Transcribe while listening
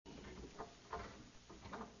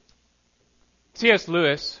C.S.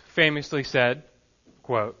 Lewis famously said,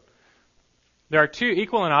 quote, "There are two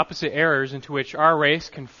equal and opposite errors into which our race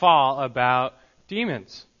can fall about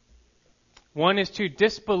demons. One is to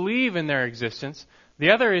disbelieve in their existence. The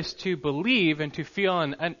other is to believe and to feel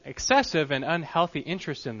an excessive and unhealthy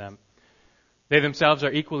interest in them. They themselves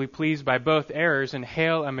are equally pleased by both errors and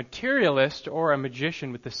hail a materialist or a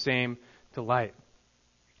magician with the same delight."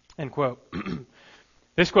 End quote.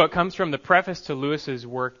 This quote comes from the preface to Lewis's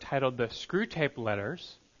work titled The Screwtape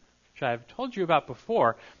Letters, which I've told you about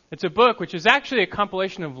before. It's a book which is actually a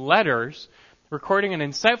compilation of letters recording an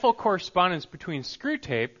insightful correspondence between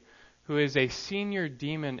Screwtape, who is a senior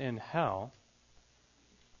demon in hell,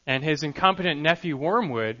 and his incompetent nephew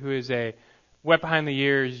Wormwood, who is a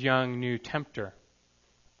wet-behind-the-ears young new tempter.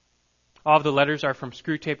 All of the letters are from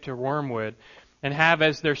Screwtape to Wormwood and have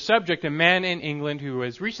as their subject a man in England who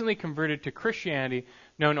was recently converted to Christianity,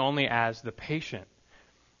 known only as the Patient.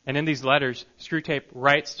 And in these letters, Screwtape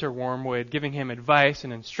writes to Wormwood, giving him advice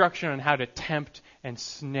and instruction on how to tempt and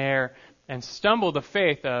snare and stumble the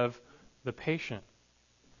faith of the Patient.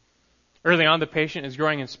 Early on, the Patient is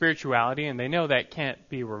growing in spirituality, and they know that can't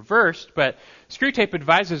be reversed, but Screwtape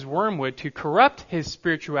advises Wormwood to corrupt his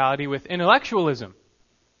spirituality with intellectualism,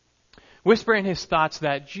 whispering his thoughts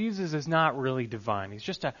that Jesus is not really divine. He's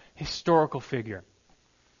just a historical figure.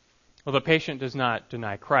 Well, the Patient does not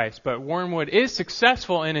deny Christ, but Wormwood is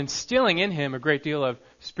successful in instilling in him a great deal of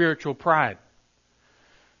spiritual pride.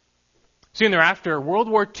 Soon thereafter, World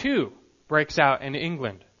War II breaks out in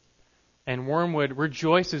England, and Wormwood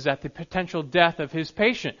rejoices at the potential death of his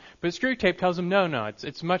Patient. But Screwtape tells him, no,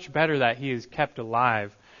 it's much better that he is kept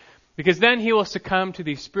alive, because then he will succumb to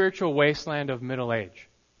the spiritual wasteland of middle age.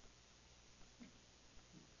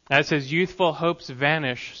 As his youthful hopes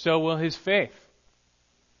vanish, so will his faith.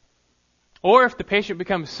 Or if the Patient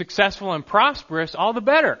becomes successful and prosperous, all the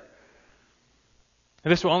better.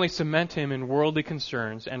 And this will only cement him in worldly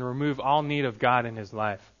concerns and remove all need of God in his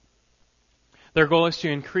life. Their goal is to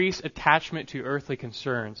increase attachment to earthly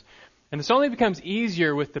concerns. And this only becomes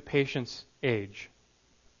easier with the Patient's age.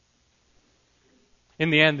 In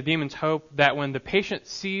the end, the demons hope that when the Patient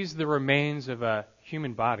sees the remains of a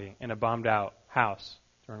human body in a bombed-out house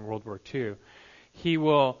during World War II, he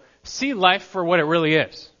will see life for what it really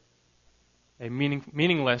is, a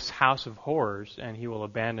meaningless house of horrors, and he will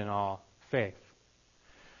abandon all faith.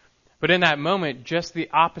 But in that moment, just the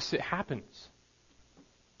opposite happens.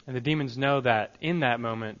 And the demons know that in that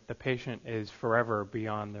moment, the Patient is forever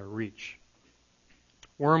beyond their reach.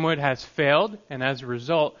 Wormwood has failed, and as a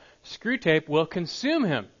result, Screwtape will consume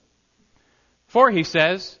him. For, he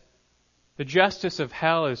says, the justice of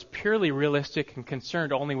hell is purely realistic and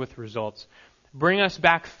concerned only with results. Bring us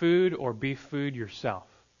back food or be food yourself.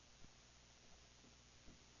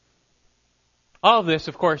 All of this,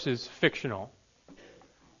 of course, is fictional.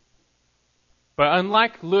 But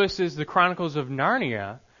unlike Lewis's The Chronicles of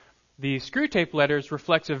Narnia, the Screwtape Letters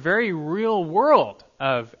reflects a very real world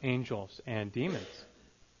of angels and demons.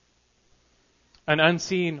 An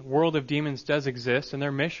unseen world of demons does exist, and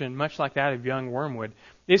their mission, much like that of young Wormwood,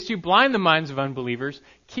 is to blind the minds of unbelievers,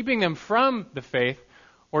 keeping them from the faith,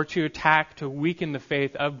 or to attack, to weaken the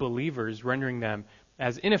faith of believers, rendering them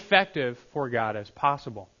as ineffective for God as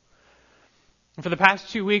possible. And for the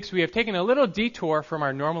past 2 weeks, we have taken a little detour from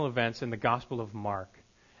our normal events in the Gospel of Mark.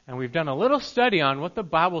 And we've done a little study on what the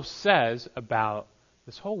Bible says about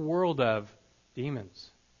this whole world of demons.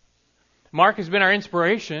 Mark has been our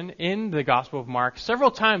inspiration in the Gospel of Mark. Several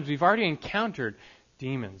times we've already encountered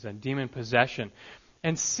demons and demon possession.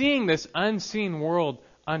 And seeing this unseen world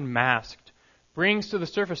unmasked brings to the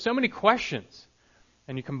surface so many questions.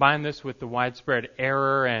 And you combine this with the widespread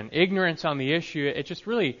error and ignorance on the issue, it just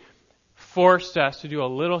really forced us to do a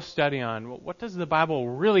little study on what does the Bible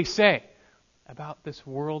really say about this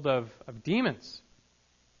world of demons.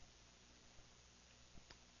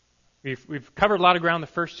 We've covered a lot of ground the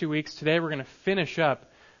first 2 weeks. Today we're going to finish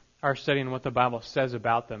up our study on what the Bible says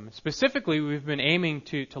about them. Specifically, we've been aiming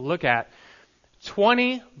to look at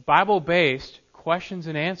 20 Bible-based questions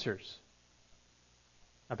and answers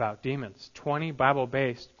about demons. 20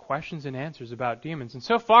 Bible-based questions and answers about demons. And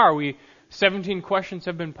so far, 17 questions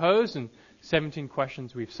have been posed and 17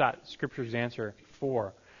 questions we've sought Scripture's answer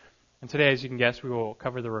for. And today, as you can guess, we will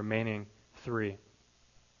cover the remaining 3.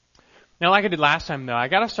 Now, like I did last time, though, I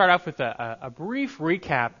got to start off with a brief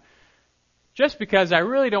recap, just because I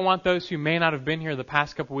really don't want those who may not have been here the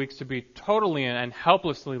past couple weeks to be totally and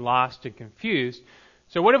helplessly lost and confused.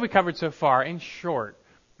 So what have we covered so far? In short,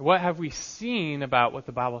 what have we seen about what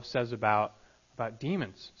the Bible says about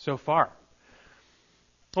demons so far?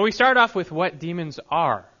 Well, we start off with what demons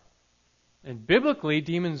are. And biblically,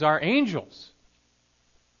 demons are angels.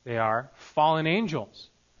 They are fallen angels.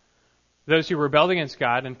 Those who rebelled against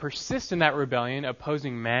God and persist in that rebellion,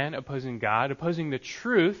 opposing man, opposing God, opposing the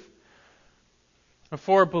truth.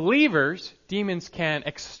 For believers, demons can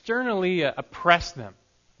externally oppress them.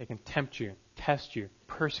 They can tempt you, test you,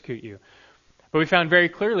 persecute you. But we found very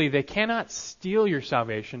clearly they cannot steal your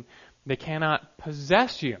salvation. They cannot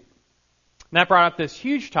possess you. And that brought up this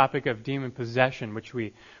huge topic of demon possession, which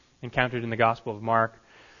we encountered in the Gospel of Mark.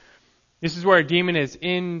 This is where a demon is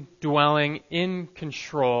indwelling, in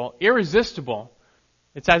control, irresistible.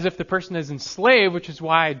 It's as if the person is enslaved, which is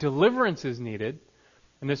why deliverance is needed.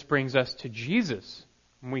 And this brings us to Jesus.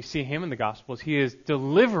 When we see him in the Gospels, he is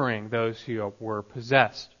delivering those who were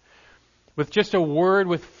possessed. With just a word,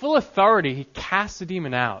 with full authority, he casts the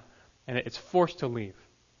demon out, and it's forced to leave.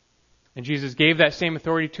 And Jesus gave that same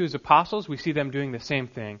authority to his apostles. We see them doing the same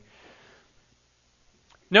thing.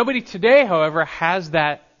 Nobody today, however, has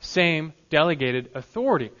that same delegated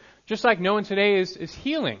authority. Just like no one today is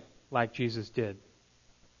healing like Jesus did.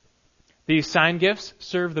 These sign gifts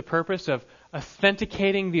serve the purpose of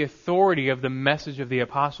authenticating the authority of the message of the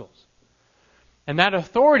apostles. And that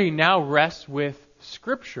authority now rests with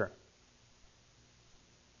Scripture.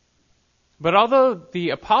 But although the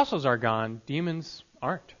apostles are gone, demons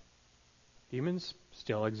aren't. Demons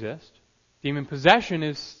still exist. Demon possession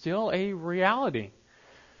is still a reality.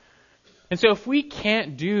 And so if we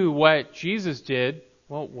can't do what Jesus did,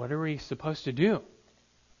 well, what are we supposed to do?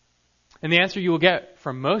 And the answer you will get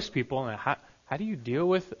from most people, how do you deal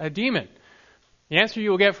with a demon? The answer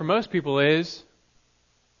you will get from most people is,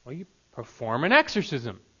 well, you perform an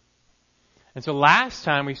exorcism. And so last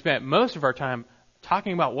time we spent most of our time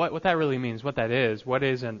talking about what that really means, what that is. What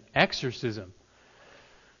is an exorcism?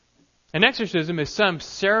 An exorcism is some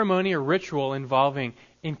ceremony or ritual involving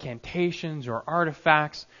incantations or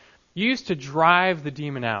artifacts used to drive the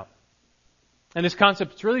demon out. And this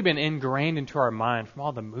concept has really been ingrained into our mind from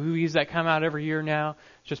all the movies that come out every year now.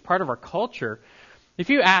 It's just part of our culture. If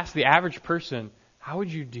you ask the average person, how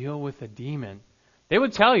would you deal with a demon? They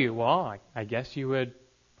would tell you, well, I guess you would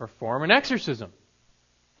perform an exorcism.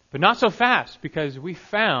 But not so fast, because we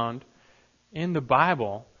found in the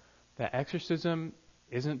Bible that exorcism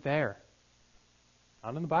isn't there.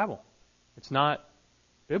 Not in the Bible. It's not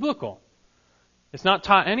biblical. It's not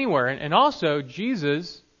taught anywhere. And also,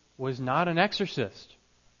 Jesus was not an exorcist.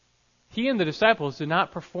 He and the disciples did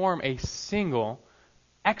not perform a single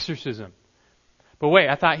exorcism. But wait,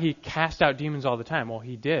 I thought he cast out demons all the time. Well,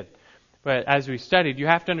 he did. But as we studied, you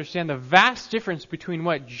have to understand the vast difference between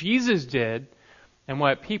what Jesus did and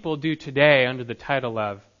what people do today under the title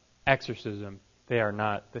of exorcism. They are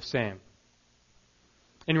not the same.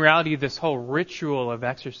 In reality, this whole ritual of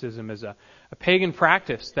exorcism is a pagan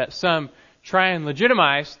practice that some try and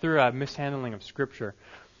legitimize through a mishandling of Scripture.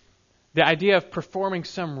 The idea of performing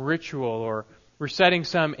some ritual or reciting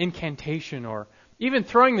some incantation or even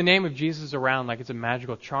throwing the name of Jesus around like it's a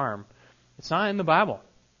magical charm, it's not in the Bible.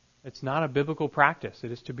 It's not a biblical practice.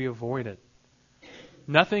 It is to be avoided.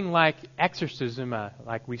 Nothing like exorcism,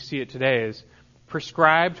 like we see it today, is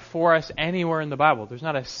prescribed for us anywhere in the Bible. There's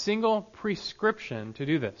not a single prescription to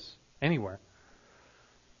do this anywhere.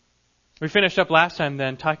 We finished up last time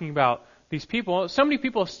then talking about these people. So many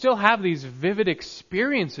people still have these vivid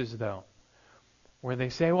experiences, though, where they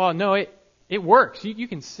say, well, no, it works. You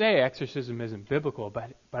can say exorcism isn't biblical,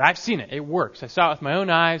 but I've seen it. It works. I saw it with my own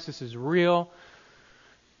eyes. This is real.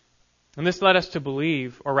 And this led us to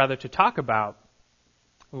believe, or rather to talk about,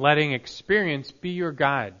 letting experience be your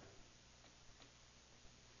guide.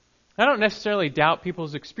 I don't necessarily doubt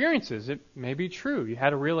people's experiences. It may be true. You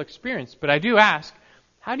had a real experience. But I do ask,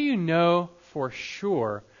 how do you know for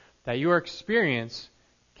sure that your experience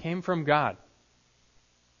came from God?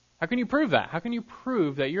 How can you prove that? How can you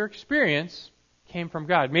prove that your experience came from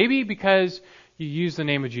God? Maybe because you used the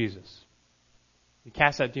name of Jesus. You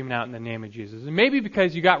cast that demon out in the name of Jesus. And maybe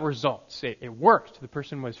because you got results. It worked. The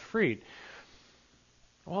person was freed.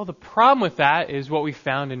 Well, the problem with that is what we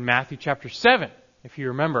found in Matthew chapter 7, if you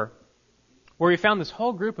remember, where we found this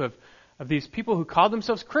whole group of these people who called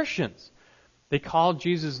themselves Christians. They called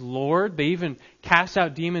Jesus Lord. They even cast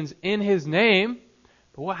out demons in His name.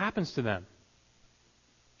 But what happens to them?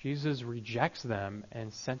 Jesus rejects them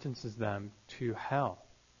and sentences them to hell.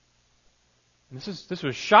 And this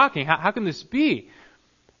was shocking. How can this be?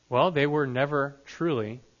 Well, they were never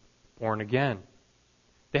truly born again.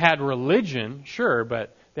 They had religion, sure,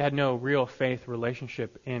 but they had no real faith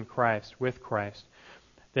relationship in Christ, with Christ.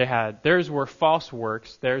 Theirs were false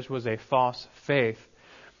works. Theirs was a false faith.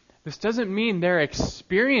 This doesn't mean their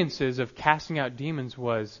experiences of casting out demons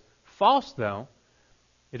was false, though.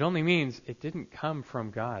 It only means it didn't come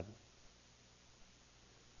from God.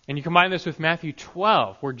 And you combine this with Matthew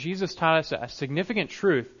 12, where Jesus taught us a significant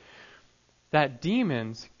truth that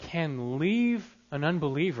demons can leave an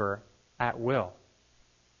unbeliever at will.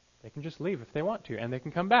 They can just leave if they want to, and they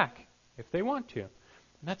can come back if they want to. And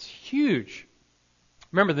that's huge.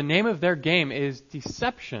 Remember, the name of their game is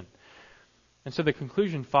deception. And so the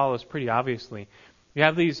conclusion follows pretty obviously. You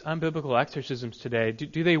have these unbiblical exorcisms today.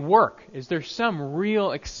 Do they work? Is there some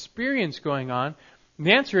real experience going on? And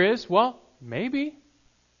the answer is, well, maybe.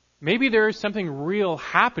 Maybe there is something real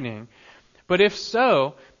happening. But if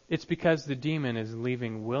so, it's because the demon is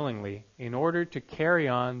leaving willingly in order to carry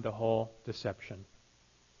on the whole deception.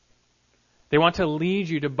 They want to lead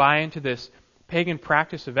you to buy into this pagan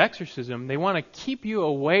practice of exorcism. They want to keep you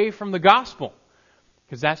away from the gospel,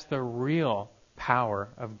 because that's the real power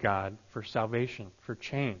of God for salvation, for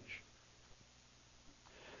change.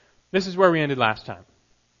 This is where we ended last time.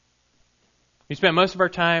 We spent most of our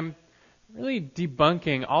time really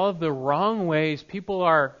debunking all of the wrong ways people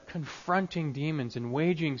are confronting demons and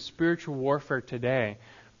waging spiritual warfare today,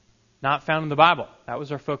 not found in the Bible. That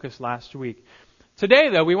was our focus last week. Today,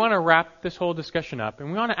 though, we want to wrap this whole discussion up, and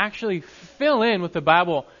we want to actually fill in what the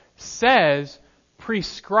Bible says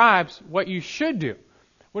prescribes what you should do.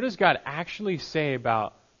 What does God actually say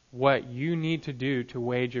about what you need to do to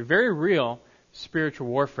wage a very real spiritual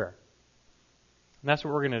warfare? And that's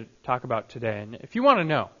what we're going to talk about today. And if you want to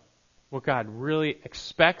know what God really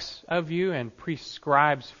expects of you and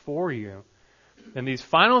prescribes for you, then these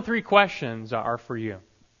final 3 questions are for you.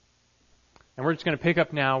 And we're just going to pick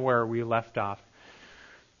up now where we left off.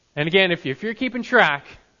 And again, if you're keeping track,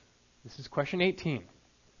 this is question 18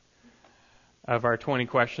 of our 20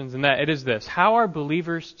 questions, and that it is this: how are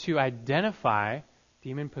believers to identify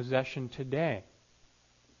demon possession today?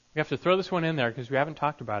 We have to throw this one in there because we haven't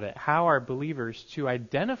talked about it. How are believers to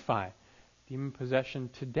identify demon possession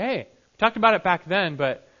today? We talked about it back then,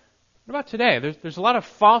 but what about today? There's a lot of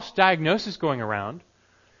false diagnosis going around.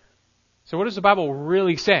 So what does the Bible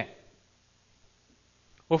really say?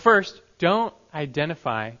 Well, first, don't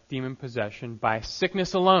identify demon possession by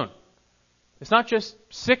sickness alone. It's not just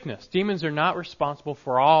sickness. Demons are not responsible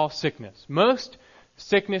for all sickness. Most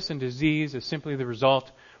sickness and disease is simply the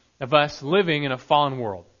result of us living in a fallen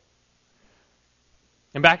world.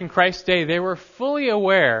 And back in Christ's day, they were fully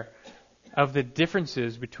aware of the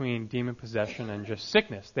differences between demon possession and just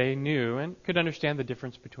sickness. They knew and could understand the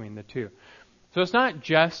difference between the two. So it's not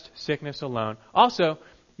just sickness alone. Also,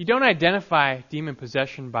 you don't identify demon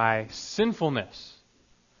possession by sinfulness.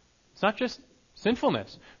 It's not just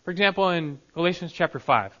sinfulness. For example, in Galatians chapter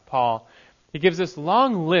 5, Paul, he gives this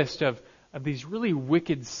long list of these really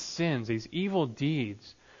wicked sins, these evil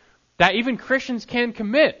deeds, that even Christians can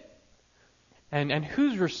commit. And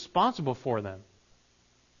who's responsible for them?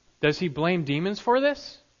 Does he blame demons for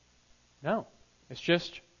this? No. It's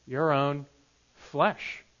just your own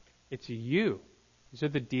flesh. It's you. These are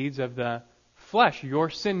the deeds of the flesh,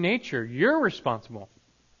 your sin nature. You're responsible.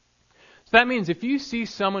 So that means if you see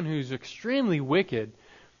someone who's extremely wicked,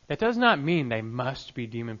 that does not mean they must be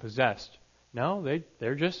demon-possessed. No,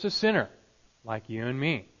 they're just a sinner, like you and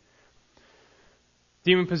me.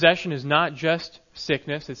 Demon possession is not just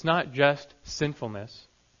sickness. It's not just sinfulness.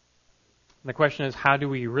 And the question is, how do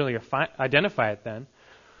we really identify it then?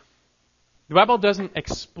 The Bible doesn't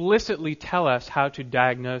explicitly tell us how to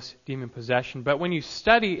diagnose demon possession, but when you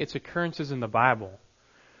study its occurrences in the Bible,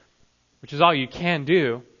 which is all you can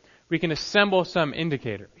do, we can assemble some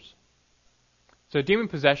indicators. So demon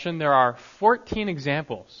possession, there are 14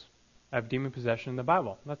 examples of demon possession in the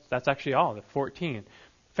Bible. That's actually all, the 14.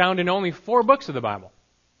 Found in only 4 books of the Bible: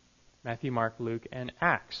 Matthew, Mark, Luke, and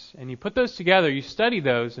Acts. And you put those together, you study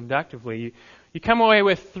those inductively, you come away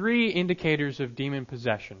with 3 indicators of demon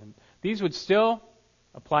possession. And these would still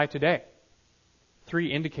apply today. 3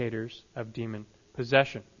 indicators of demon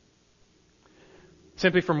possession.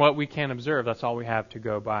 Simply from what we can observe, that's all we have to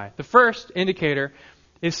go by. The first indicator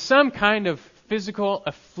is some kind of physical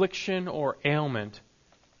affliction or ailment,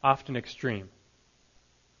 often extreme.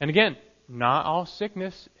 And again, not all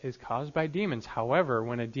sickness is caused by demons. However,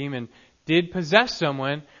 when a demon did possess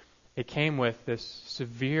someone, it came with this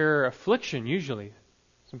severe affliction, usually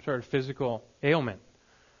some sort of physical ailment.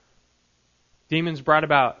 Demons brought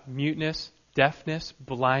about muteness, deafness,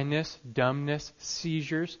 blindness, dumbness,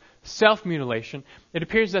 seizures, self-mutilation. It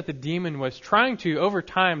appears that the demon was trying to, over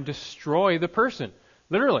time, destroy the person,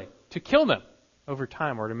 literally, to kill them over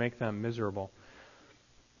time or to make them miserable.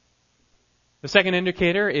 The second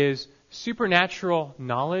indicator is supernatural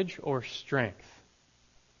knowledge or strength.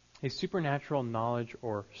 A supernatural knowledge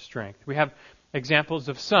or strength. We have examples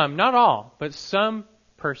of some, not all, but some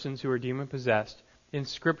persons who are demon-possessed in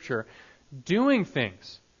Scripture doing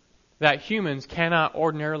things that humans cannot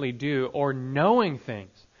ordinarily do, or knowing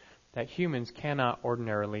things that humans cannot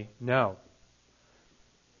ordinarily know.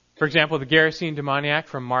 For example, the Gerasene demoniac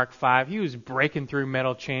from Mark 5, he was breaking through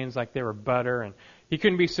metal chains like they were butter, and he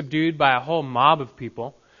couldn't be subdued by a whole mob of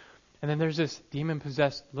people. And then there's this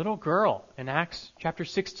demon-possessed little girl in Acts chapter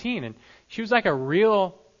 16, and she was like a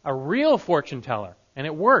real fortune teller. And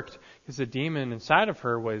it worked, because the demon inside of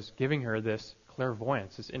her was giving her this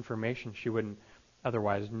clairvoyance, this information she wouldn't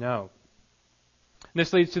otherwise know. And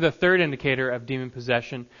this leads to the third indicator of demon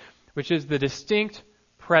possession, which is the distinct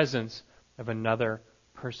presence of another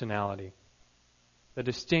personality. The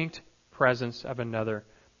distinct presence of another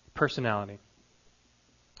personality.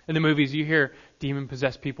 In the movies, you hear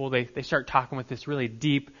demon-possessed people, they start talking with this really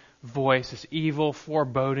deep voice, this evil,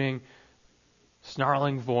 foreboding,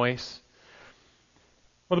 snarling voice.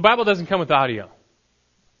 Well, the Bible doesn't come with audio.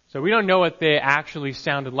 So we don't know what they actually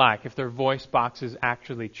sounded like, if their voice boxes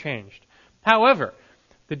actually changed. However,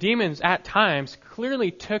 the demons at times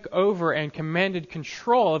clearly took over and commanded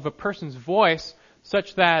control of a person's voice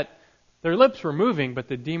such that their lips were moving, but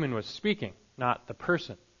the demon was speaking, not the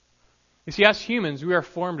person. You see, us humans, we are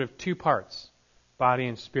formed of two parts, body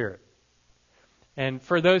and spirit. And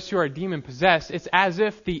for those who are demon-possessed, it's as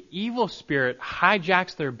if the evil spirit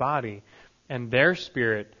hijacks their body and their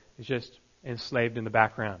spirit is just enslaved in the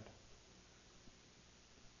background.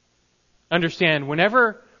 Understand,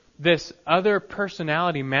 whenever this other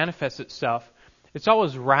personality manifests itself, it's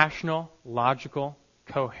always rational, logical,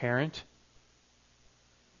 coherent.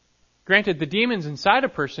 Granted, the demons inside a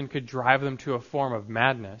person could drive them to a form of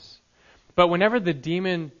madness. But whenever the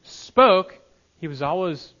demon spoke, he was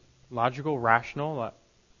always logical, rational.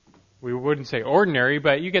 We wouldn't say ordinary,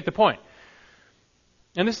 but you get the point.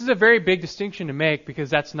 And this is a very big distinction to make, because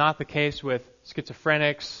that's not the case with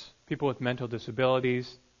schizophrenics, people with mental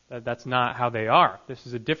disabilities. That's not how they are. This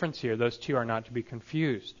is a difference here. Those two are not to be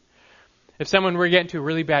confused. If someone were to get into a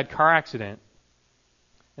really bad car accident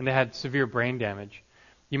and they had severe brain damage,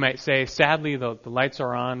 you might say, sadly, the lights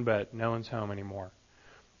are on, but no one's home anymore.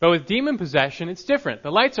 But with demon possession, it's different.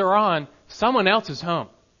 The lights are on, someone else is home.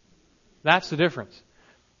 That's the difference.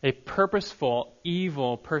 A purposeful,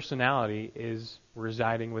 evil personality is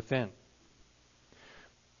residing within.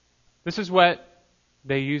 This is what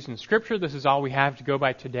they use in Scripture. This is all we have to go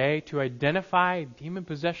by today. To identify demon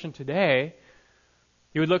possession today,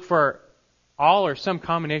 you would look for all or some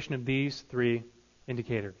combination of these three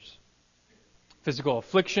indicators. Physical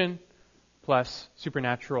affliction, plus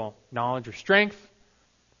supernatural knowledge or strength,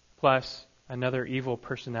 plus another evil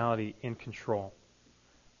personality in control.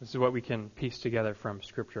 This is what we can piece together from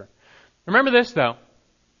Scripture. Remember this, though.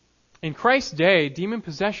 In Christ's day, demon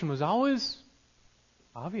possession was always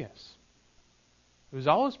obvious. It was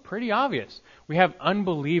always pretty obvious. We have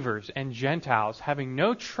unbelievers and Gentiles having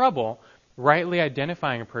no trouble rightly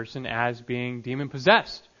identifying a person as being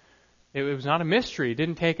demon-possessed. It was not a mystery. It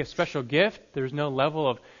didn't take a special gift. There was no level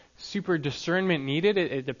of super discernment needed.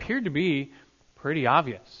 It appeared to be pretty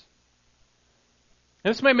obvious. Now,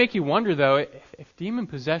 this might make you wonder, though, if demon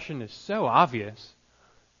possession is so obvious,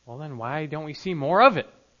 well then why don't we see more of it?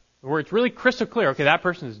 Where it's really crystal clear, okay, that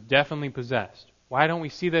person is definitely possessed. Why don't we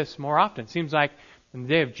see this more often? It seems like in the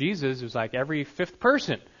day of Jesus, it was like every fifth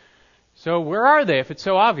person. So where are they if it's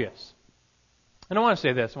so obvious? And I want to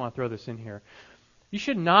say this, I want to throw this in here. You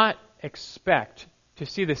should not expect to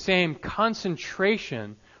see the same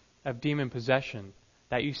concentration of demon possession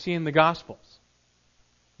that you see in the Gospels.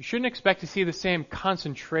 You shouldn't expect to see the same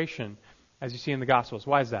concentration as you see in the Gospels.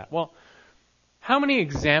 Why is that? Well, how many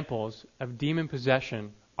examples of demon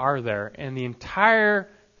possession are there in the entire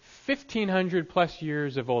 1,500 plus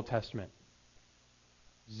years of Old Testament?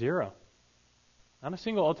 Zero. Not a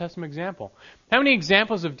single Old Testament example. How many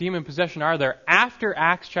examples of demon possession are there after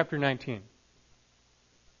Acts chapter 19?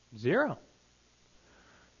 Zero.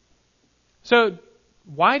 So,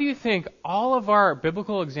 why do you think all of our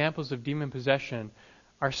biblical examples of demon possession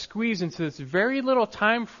are squeezed into this very little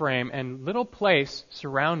time frame and little place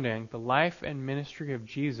surrounding the life and ministry of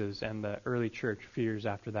Jesus and the early church a few years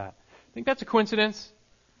after that? Think that's a coincidence?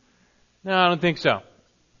 No, I don't think so.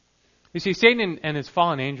 You see, Satan and his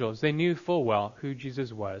fallen angels, they knew full well who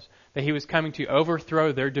Jesus was, that he was coming to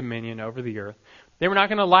overthrow their dominion over the earth. They were not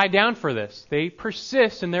going to lie down for this. They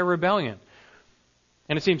persist in their rebellion.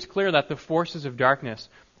 And it seems clear that the forces of darkness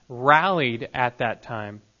rallied at that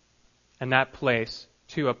time and that place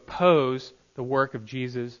to oppose the work of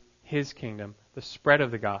Jesus, his kingdom, the spread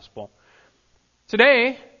of the gospel.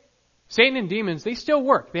 Today, Satan and demons, they still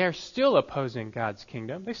work. They are still opposing God's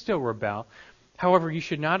kingdom. They still rebel. However, you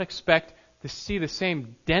should not expect to see the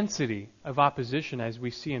same density of opposition as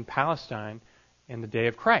we see in Palestine in the day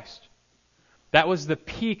of Christ. That was the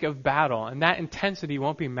peak of battle, and that intensity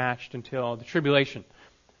won't be matched until the tribulation,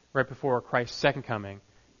 right before Christ's second coming.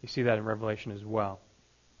 You see that in Revelation as well.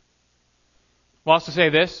 We'll also say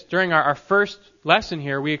this. During our first lesson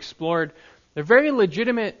here, we explored the very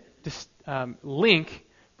legitimate link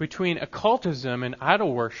between occultism and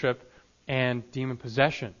idol worship and demon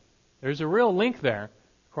possession. There's a real link there,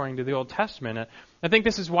 according to the Old Testament. I think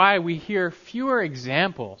this is why we hear fewer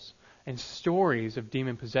examples and stories of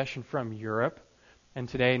demon possession from Europe, and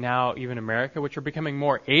today now even America, which are becoming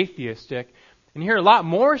more atheistic. And you hear a lot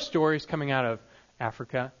more stories coming out of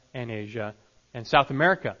Africa and Asia and South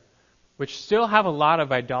America, which still have a lot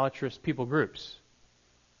of idolatrous people groups,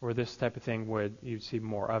 where this type of thing you'd see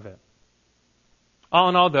more of it. All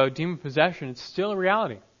in all, though, demon possession is still a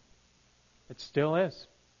reality. It still is.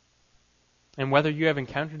 And whether you have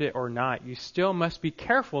encountered it or not, you still must be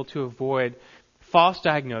careful to avoid false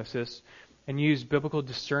diagnosis and use biblical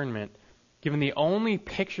discernment, given the only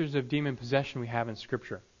pictures of demon possession we have in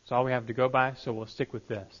Scripture. It's all we have to go by, so we'll stick with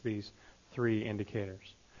these 3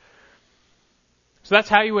 indicators. So that's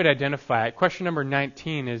how you would identify it. Question number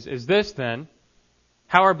 19 is this then: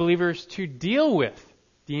 how are believers to deal with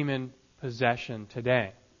demon possession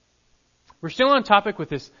today? We're still on topic with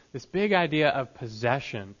this big idea of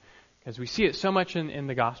possession, because we see it so much in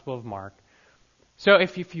the Gospel of Mark. So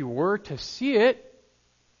if you were to see it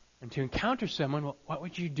and to encounter someone, what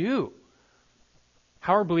would you do?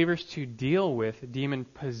 How are believers to deal with demon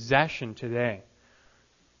possession today?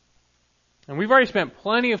 And we've already spent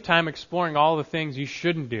plenty of time exploring all the things you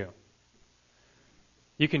shouldn't do.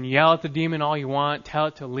 You can yell at the demon all you want, tell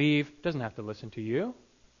it to leave. It doesn't have to listen to you.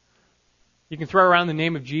 You can throw around the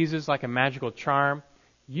name of Jesus like a magical charm.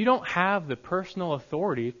 You don't have the personal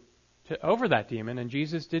authority over that demon, and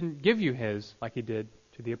Jesus didn't give you his like he did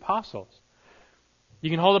to the apostles. You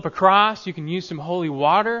can hold up a cross. You can use some holy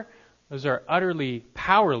water. Those are utterly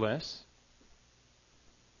powerless.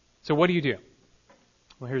 So what do you do?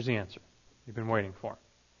 Well, here's the answer you've been waiting for.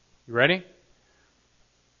 You ready?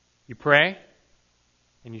 You pray,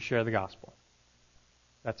 and you share the gospel.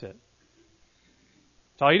 That's it.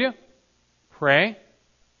 That's all you do. Pray.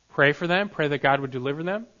 Pray for them. Pray that God would deliver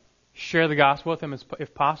them. Share the gospel with them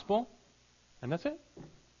if possible. And that's it.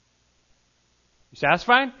 You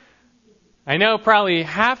satisfied? I know probably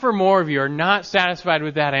half or more of you are not satisfied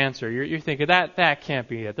with that answer. You're thinking, that can't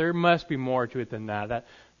be it. There must be more to it than that.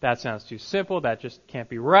 That sounds too simple. That just can't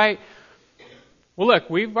be right. Well, look,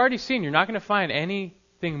 we've already seen you're not going to find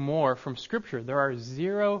anything more from Scripture. There are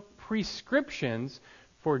 0 prescriptions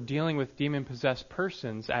for dealing with demon-possessed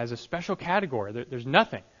persons as a special category. There's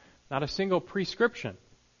nothing. Not a single prescription.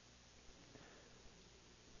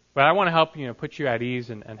 But I want to help put you at ease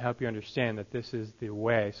and help you understand that this is the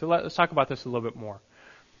way. So let's talk about this a little bit more.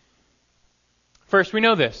 First, we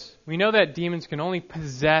know this. We know that demons can only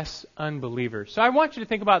possess unbelievers. So I want you to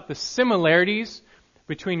think about the similarities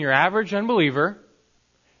between your average unbeliever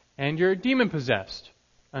and your demon-possessed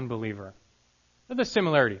unbeliever. What are the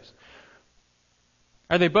similarities?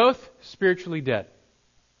 Are they both spiritually dead?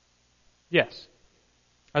 Yes.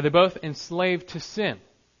 Are they both enslaved to sin?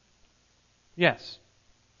 Yes.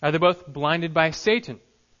 Are they both blinded by Satan?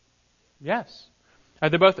 Yes. Are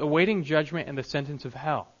they both awaiting judgment and the sentence of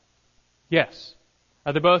hell? Yes.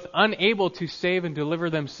 Are they both unable to save and deliver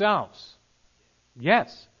themselves?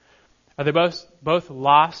 Yes. Are they both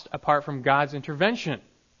lost apart from God's intervention?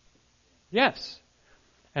 Yes.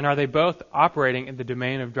 And are they both operating in the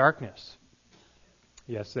domain of darkness?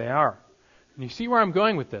 Yes, they are. And you see where I'm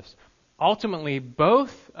going with this. Ultimately,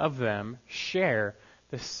 both of them share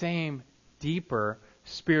the same deeper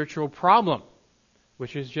spiritual problem,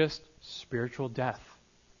 which is just spiritual death,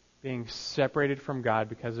 being separated from God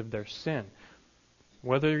because of their sin.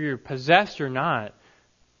 Whether you're possessed or not,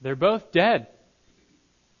 they're both dead.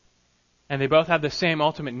 And they both have the same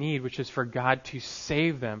ultimate need, which is for God to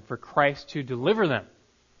save them, for Christ to deliver them.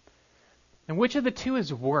 And which of the two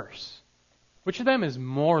is worse? Which of them is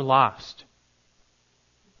more lost?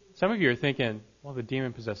 Some of you are thinking, well, the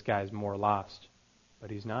demon-possessed guy is more lost.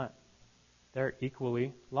 But he's not. They're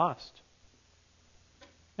equally lost.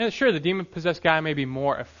 And sure, the demon-possessed guy may be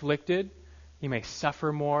more afflicted. He may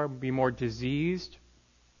suffer more, be more diseased.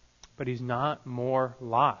 But he's not more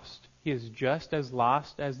lost. He is just as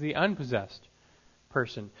lost as the unpossessed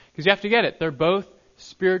person. Because you have to get it. They're both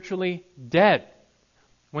spiritually dead.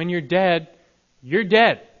 When you're dead, you're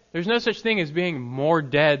dead. There's no such thing as being more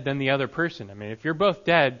dead than the other person. I mean, if you're both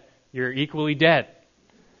dead, you're equally dead.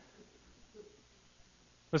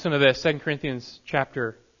 Listen to this, 2 Corinthians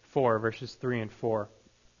chapter 4, verses 3 and 4.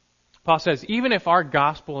 Paul says, even if our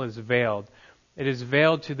gospel is veiled, it is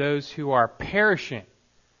veiled to those who are perishing.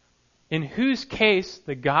 in whose case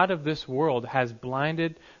the God of this world has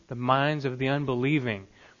blinded the minds of the unbelieving,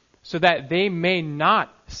 so that they may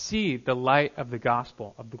not see the light of the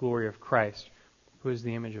gospel of the glory of Christ, who is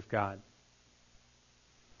the image of God.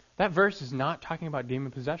 That verse is not talking about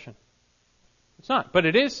demon possession. It's not. But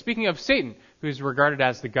it is speaking of Satan, who is regarded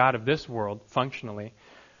as the god of this world, functionally.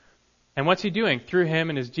 And what's he doing? Through him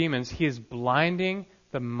and his demons, he is blinding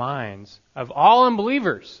the minds of all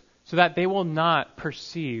unbelievers so that they will not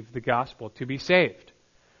perceive the gospel to be saved.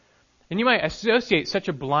 And you might associate such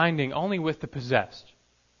a blinding only with the possessed.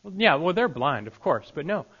 Well, they're blind, of course. But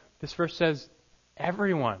no, this verse says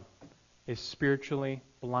everyone is spiritually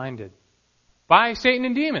blinded by Satan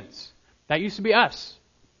and demons. That used to be us.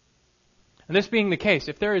 And this being the case,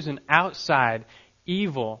 if there is an outside,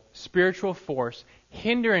 evil, spiritual force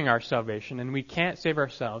hindering our salvation and we can't save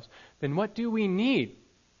ourselves, then what do we need?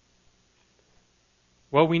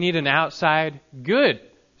 Well, we need an outside, good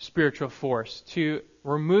spiritual force to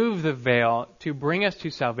remove the veil, to bring us to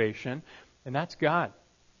salvation, and that's God.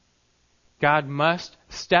 God must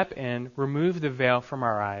step in, remove the veil from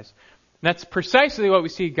our eyes. And that's precisely what we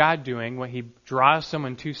see God doing when He draws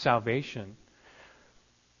someone to salvation.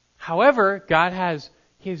 However, God has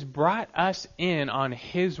brought us in on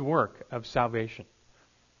His work of salvation.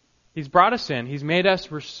 He's brought us in. He's made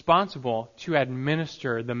us responsible to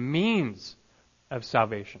administer the means of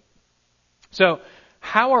salvation. So,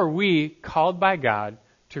 how are we called by God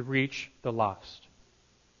to reach the lost?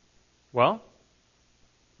 Well,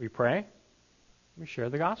 we pray. We share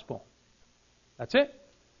the gospel. That's it.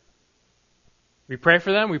 We pray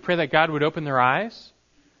for them. We pray that God would open their eyes.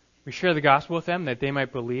 We share the gospel with them that they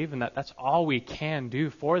might believe, and that's all we can do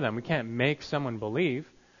for them. We can't make someone believe.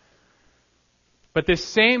 But this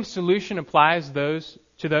same solution applies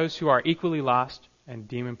to those who are equally lost and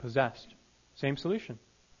demon-possessed. Same solution.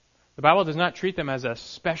 The Bible does not treat them as a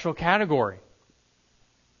special category.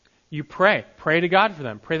 You pray. Pray to God for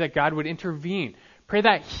them. Pray that God would intervene. Pray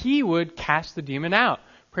that He would cast the demon out.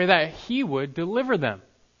 Pray that He would deliver them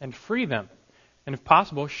and free them. And if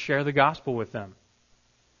possible, share the gospel with them.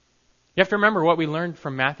 You have to remember what we learned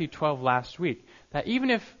from Matthew 12 last week. That even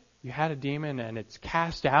if you had a demon and it's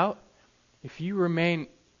cast out, if you remain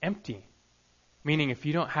empty, meaning if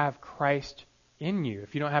you don't have Christ in you,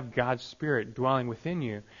 if you don't have God's Spirit dwelling within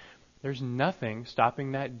you, there's nothing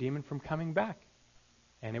stopping that demon from coming back.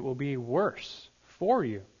 And it will be worse for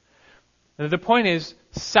you. The point is,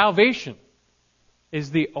 salvation is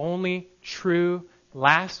the only true,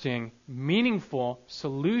 lasting, meaningful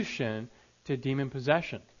solution to demon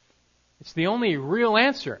possession. It's the only real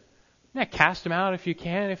answer. Yeah, cast them out if you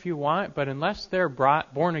can, if you want, but unless they're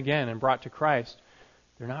born again and brought to Christ,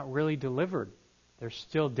 they're not really delivered. They're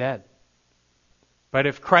still dead. But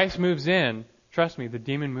if Christ moves in, trust me, the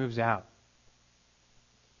demon moves out.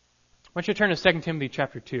 I want you to turn to 2 Timothy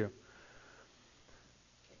chapter 2.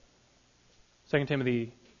 2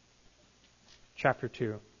 Timothy chapter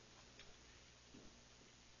 2.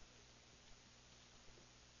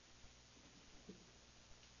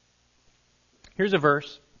 Here's a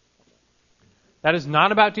verse that is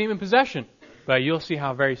not about demon possession, but you'll see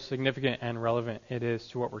how very significant and relevant it is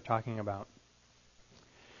to what we're talking about.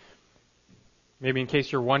 Maybe in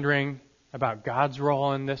case you're wondering about God's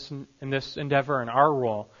role in this endeavor and our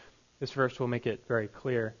role, this verse will make it very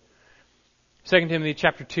clear. 2 Timothy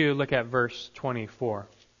chapter 2, look at verse 24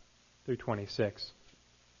 through 26.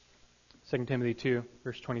 2 Timothy 2,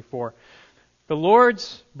 verse 24. The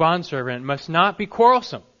Lord's bondservant must not be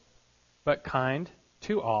quarrelsome, but kind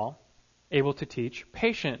to all, able to teach,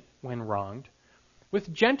 patient when wronged,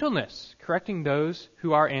 with gentleness, correcting those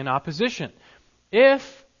who are in opposition,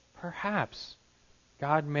 if perhaps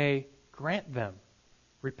God may grant them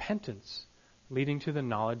repentance, leading to the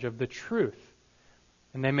knowledge of the truth,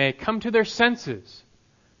 and they may come to their senses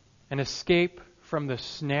and escape from the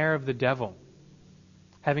snare of the devil,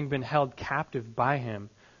 having been held captive by him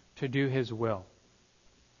to do his will.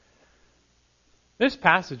 This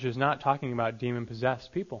passage is not talking about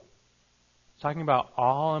demon-possessed people. It's talking about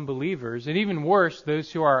all unbelievers, and even worse,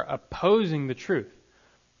 those who are opposing the truth,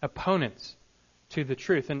 opponents to the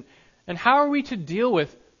truth. And how are we to deal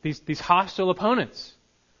with these hostile opponents?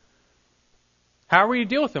 How are we to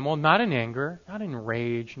deal with them? Well, not in anger, not in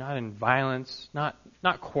rage, not in violence, not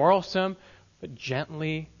quarrelsome, but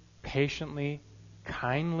gently, patiently,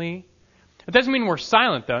 kindly. It doesn't mean we're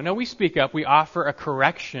silent, though. No, we speak up. We offer a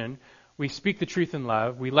correction. We speak the truth in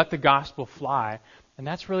love. We let the gospel fly. And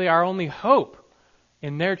that's really our only hope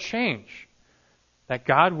in their change, that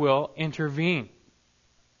God will intervene.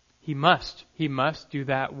 He must do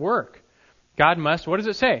that work. God must, what does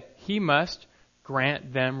it say? He must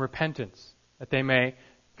grant them repentance, that they may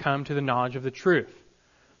come to the knowledge of the truth.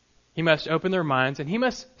 He must open their minds, and he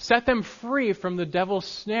must set them free from the devil's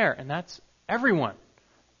snare. And that's everyone.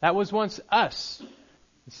 That was once us,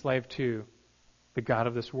 enslaved to the god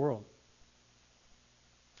of this world.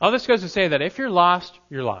 All this goes to say that if you're lost,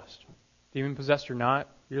 you're lost. Demon-possessed or not,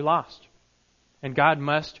 you're lost. And God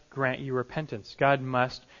must grant you repentance. God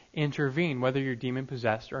must intervene, whether you're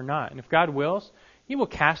demon-possessed or not. And if God wills, he will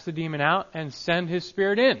cast the demon out and send his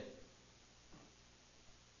Spirit in.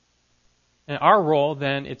 And our role,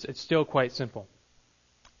 then, it's still quite simple.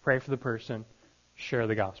 Pray for the person, share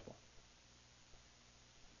the gospel.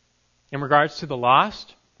 In regards to the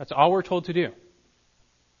lost, that's all we're told to do.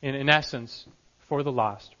 In essence, for the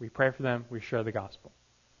lost, we pray for them, we share the gospel.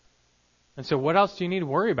 And so what else do you need to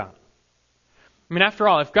worry about? I mean, after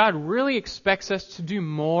all, if God really expects us to do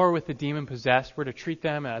more with the demon-possessed, we're to treat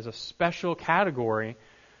them as a special category,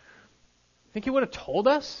 I think he would have told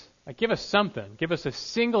us. Like, give us something. Give us a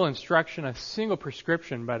single instruction, a single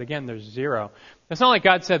prescription, but again, there's zero. It's not like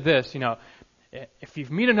God said this, if you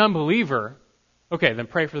meet an unbeliever, okay, then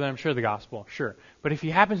pray for them, share the gospel, sure. But if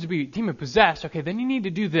he happens to be demon-possessed, okay, then you need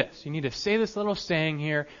to do this. You need to say this little saying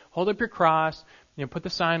here, hold up your cross, put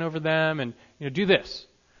the sign over them, and do this.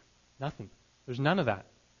 Nothing. There's none of that.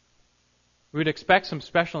 We would expect some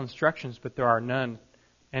special instructions, but there are none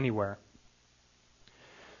anywhere.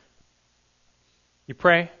 You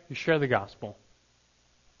pray, you share the gospel.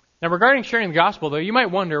 Now, regarding sharing the gospel, though, you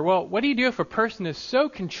might wonder, well, what do you do if a person is so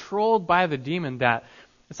controlled by the demon that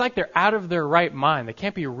it's like they're out of their right mind? They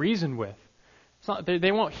can't be reasoned with.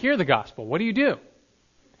 They won't hear the gospel. What do you do?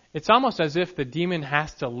 It's almost as if the demon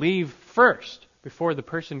has to leave first before the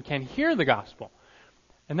person can hear the gospel.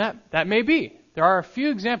 And that may be. There are a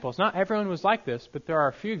few examples. Not everyone was like this, but there are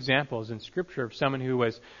a few examples in Scripture of someone who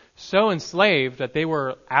was so enslaved that they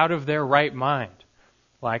were out of their right mind,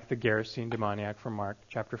 like the Gerasene demoniac from Mark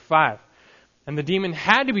chapter 5. And the demon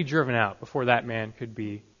had to be driven out before that man could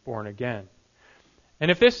be born again. And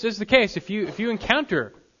if this is the case, if you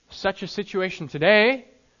encounter such a situation today,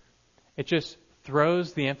 it just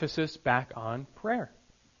throws the emphasis back on prayer.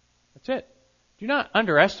 That's it. Do not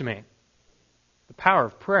underestimate the power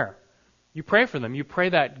of prayer. You pray for them. You pray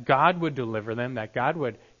that God would deliver them, that God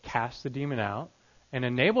would cast the demon out and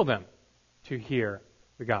enable them to hear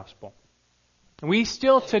the gospel. And we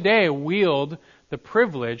still today wield the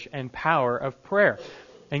privilege and power of prayer.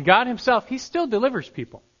 And God himself, he still delivers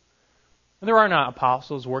people. There are not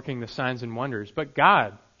apostles working the signs and wonders, but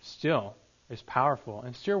God still is powerful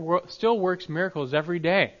and still works miracles every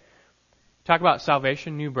day. Talk about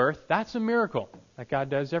salvation, new birth. That's a miracle that God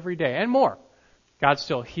does every day and more. God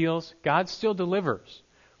still heals. God still delivers.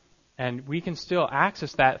 And we can still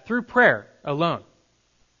access that through prayer alone.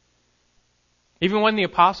 Even when the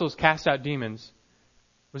apostles cast out demons,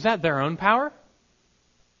 was that their own power?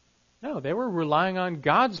 No, they were relying on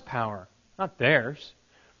God's power, not theirs.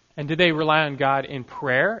 And did they rely on God in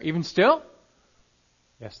prayer even still?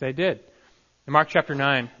 Yes, they did. In Mark chapter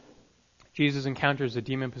 9, Jesus encounters a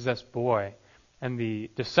demon-possessed boy, and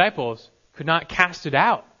the disciples could not cast it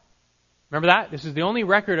out. Remember that? This is the only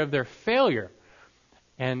record of their failure.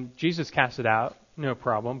 And Jesus cast it out, no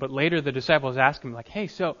problem. But later the disciples asked him, hey,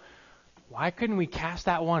 so why couldn't we cast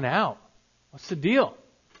that one out? What's the deal?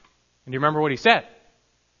 And do you remember what he said?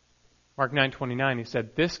 Mark 9:29, he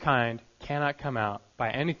said, this kind cannot come out by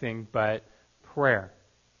anything but prayer.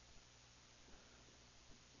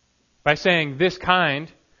 By saying this kind,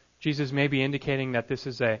 Jesus may be indicating that this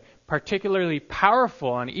is a particularly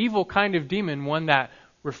powerful and evil kind of demon, one that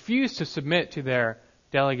refused to submit to their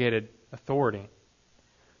delegated authority.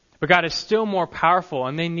 But God is still more powerful,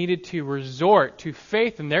 and they needed to resort to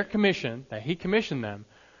faith in their commission, that he commissioned them,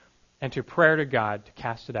 and to prayer to God to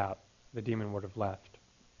cast it out. The demon would have left.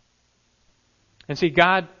 And see,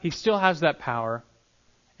 God, he still has that power,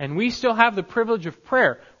 and we still have the privilege of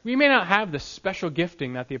prayer. We may not have the special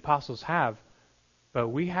gifting that the apostles have, but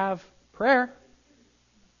we have prayer.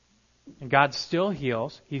 And God still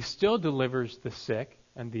heals. He still delivers the sick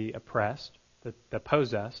and the oppressed, the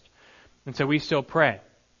possessed. And so we still pray.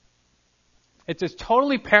 It's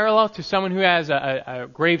totally parallel to someone who has a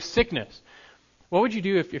grave sickness. What would you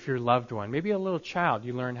do if your loved one, maybe a little child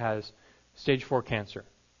you learned has stage 4 cancer,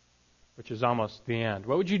 which is almost the end?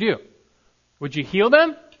 What would you do? Would you heal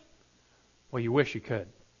them? Well, you wish you could.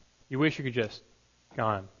 You wish you could just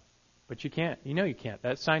gone. But you can't. You know you can't.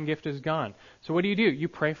 That sign gift is gone. So what do? You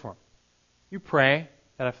pray for them. You pray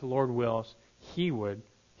that if the Lord wills, he would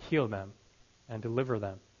heal them and deliver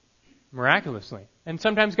them miraculously. And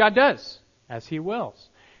sometimes God does, as he wills.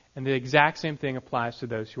 And the exact same thing applies to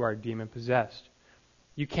those who are demon-possessed.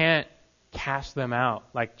 You can't cast them out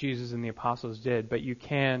like Jesus and the apostles did, but you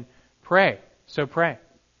can pray. So pray.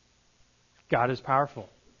 God is powerful.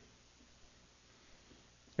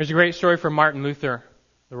 There's a great story from Martin Luther,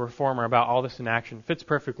 the reformer, about all this in action. It fits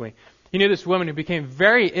perfectly. He knew this woman who became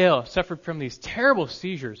very ill, suffered from these terrible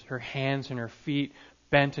seizures. Her hands and her feet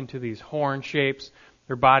bent into these horn shapes.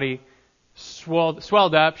 Her body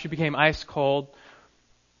swelled up. She became ice cold.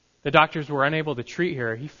 The doctors were unable to treat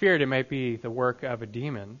her. He feared it might be the work of a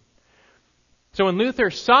demon. So when Luther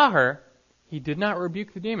saw her, he did not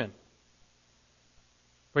rebuke the demon,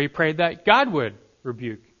 but he prayed that God would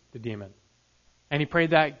rebuke the demon. And he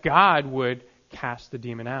prayed that God would cast the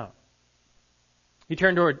demon out. He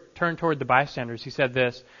turned toward the bystanders. He said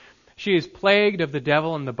this, "She is plagued of the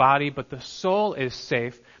devil in the body, but the soul is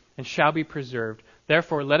safe and shall be preserved.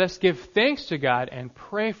 Therefore, let us give thanks to God and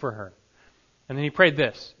pray for her." And then he prayed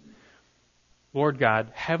this, "Lord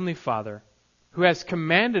God, Heavenly Father, who has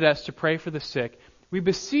commanded us to pray for the sick, we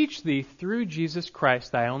beseech thee through Jesus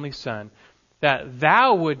Christ, thy only Son, that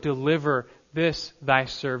thou would deliver this thy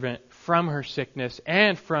servant from her sickness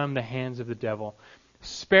and from the hands of the devil.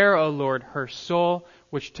 Spare, O Lord, her soul,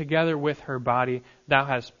 which together with her body thou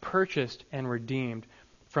hast purchased and redeemed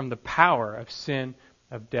from the power of sin,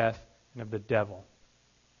 of death, and of the devil."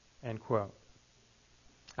 End quote.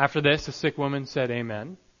 After this, the sick woman said,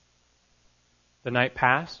 "Amen." The night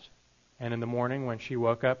passed, and in the morning when she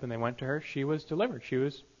woke up and they went to her, she was delivered. She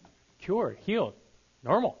was cured, healed,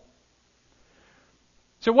 normal.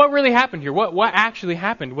 So what really happened here? What actually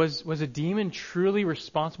happened? Was a demon truly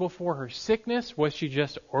responsible for her sickness? Was she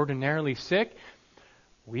just ordinarily sick?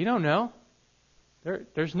 We don't know.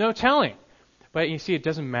 There's no telling. But you see, it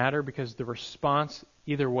doesn't matter because the response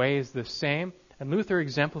either way is the same. And Luther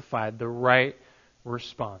exemplified the right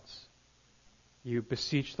response. You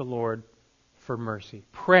beseech the Lord for mercy.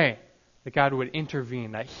 Pray that God would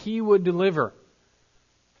intervene, that He would deliver.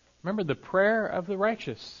 Remember, the prayer of the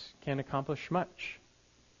righteous can accomplish much.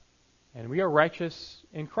 And we are righteous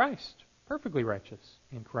in Christ, perfectly righteous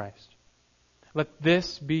in Christ. Let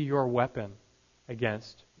this be your weapon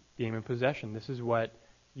against demon possession. This is what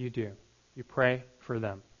you do. You pray for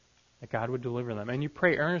them, that God would deliver them. And you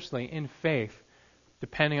pray earnestly in faith,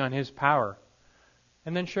 depending on His power.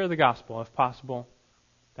 And then share the gospel, if possible,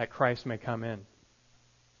 that Christ may come in.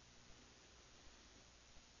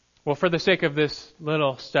 Well, for the sake of this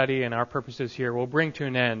little study and our purposes here, we'll bring to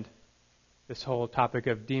an end this whole topic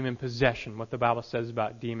of demon possession, what the Bible says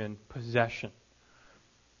about demon possession.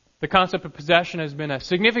 The concept of possession has been a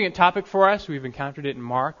significant topic for us. We've encountered it in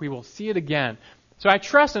Mark. We will see it again. So I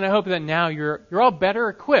trust and I hope that now you're all better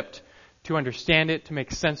equipped to understand it, to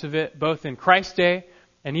make sense of it, both in Christ's day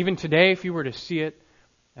and even today if you were to see it,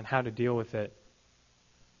 and how to deal with it.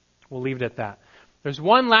 We'll leave it at that. There's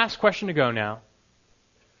one last question to go now,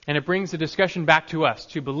 and it brings the discussion back to us,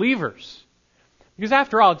 to believers. Because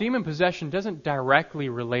after all, demon possession doesn't directly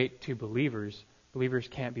relate to believers. Believers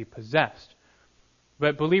can't be possessed.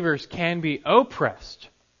 But believers can be oppressed,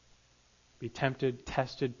 be tempted,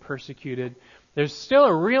 tested, persecuted. There's still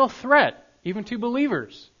a real threat, even to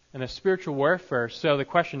believers, in a spiritual warfare. So the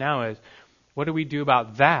question now is, what do we do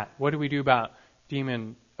about that? What do we do about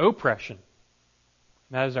demon oppression?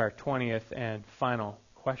 And that is our 20th and final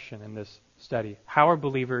question in this study. How are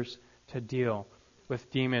believers to deal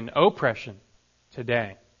with demon oppression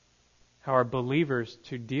today? How are believers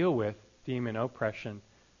to deal with demon oppression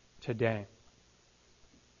today?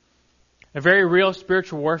 A very real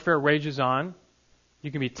spiritual warfare rages on.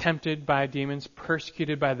 You can be tempted by demons,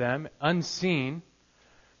 persecuted by them, unseen.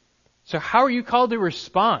 So how are you called to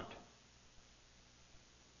respond?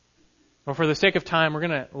 Well, for the sake of time, we're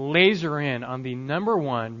going to laser in on the number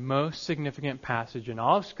one most significant passage in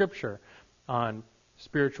all of Scripture on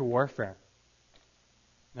spiritual warfare.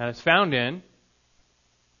 Now, it's found in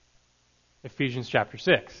Ephesians chapter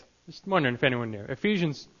 6. Just wondering if anyone knew.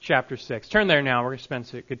 Ephesians chapter 6. Turn there now. We're going to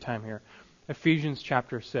spend a good time here. Ephesians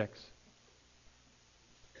chapter 6.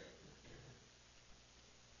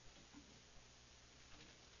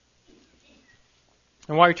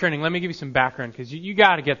 And while you're turning, let me give you some background, because you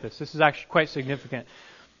got to get this. This is actually quite significant.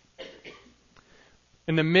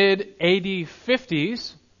 In the mid-AD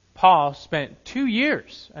 50s, Paul spent 2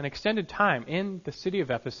 years, an extended time, in the city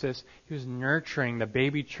of Ephesus. He was nurturing the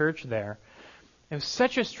baby church there. It was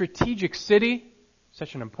such a strategic city,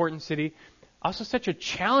 such an important city, also such a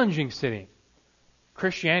challenging city.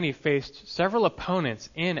 Christianity faced several opponents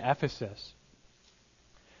in Ephesus.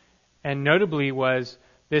 And notably was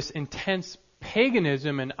this intense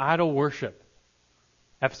paganism and idol worship.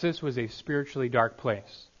 Ephesus was a spiritually dark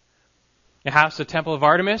place. The house, the temple of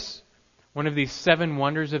Artemis, one of these 7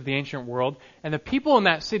 wonders of the ancient world. And the people in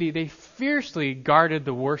that city, they fiercely guarded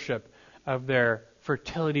the worship of their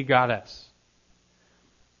fertility goddess.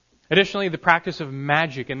 Additionally, the practice of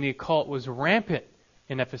magic and the occult was rampant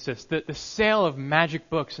in Ephesus. The sale of magic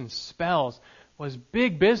books and spells was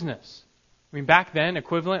big business. I mean, back then,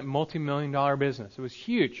 equivalent multi-million-dollar business. It was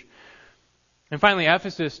huge. And finally,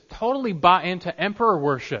 Ephesus totally bought into emperor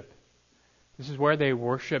worship. This is where they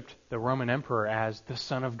worshipped the Roman emperor as the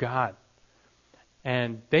Son of God.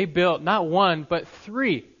 And they built not 1, but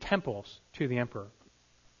 3 temples to the emperor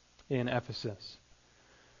in Ephesus.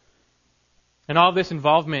 And all this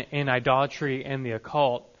involvement in idolatry and the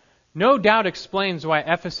occult no doubt explains why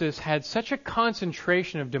Ephesus had such a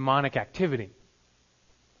concentration of demonic activity.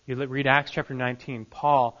 You read Acts chapter 19,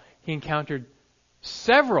 Paul, he encountered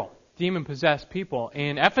several demon-possessed people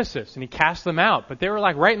in Ephesus, and he cast them out, but they were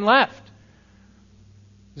like right and left.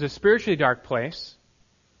 It was a spiritually dark place.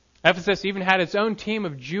 Ephesus even had its own team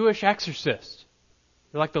of Jewish exorcists.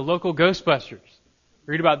 They're like the local Ghostbusters.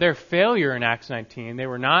 Read about their failure in Acts 19. They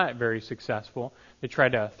were not very successful. They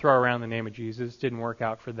tried to throw around the name of Jesus. Didn't work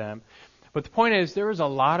out for them. But the point is, there was a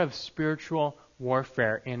lot of spiritual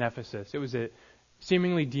warfare in Ephesus. It was a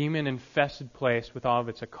seemingly demon-infested place with all of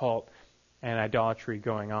its occult and idolatry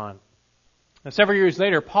going on. Now, several years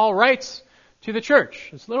later, Paul writes to the church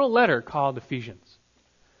this little letter called Ephesians.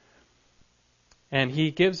 And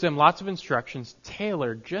he gives them lots of instructions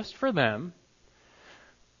tailored just for them.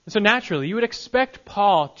 And so naturally, you would expect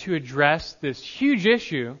Paul to address this huge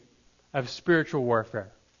issue of spiritual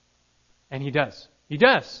warfare. And he does. He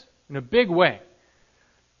does, in a big way.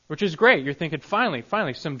 Which is great. You're thinking,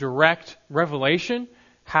 finally, some direct revelation,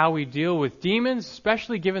 how we deal with demons,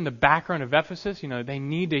 especially given the background of Ephesus. They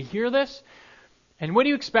need to hear this. And what do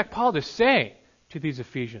you expect Paul to say to these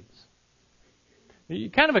Ephesians? You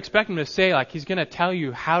kind of expect him to say, like, he's going to tell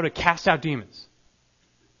you how to cast out demons.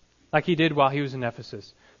 Like he did while he was in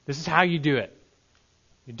Ephesus. This is how you do it.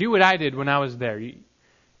 You do what I did when I was there. You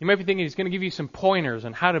might be thinking he's going to give you some pointers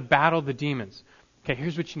on how to battle the demons. Okay,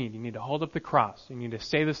 here's what you need. You need to hold up the cross. You need to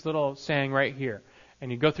say this little saying right here.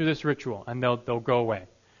 And you go through this ritual, and they'll go away.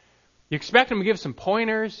 You expect him to give some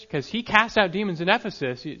pointers, because he cast out demons in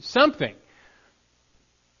Ephesus. Something.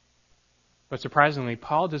 But surprisingly,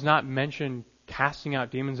 Paul does not mention casting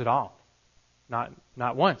out demons at all.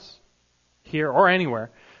 Not once. Here or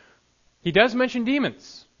anywhere. He does mention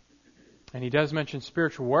demons. And he does mention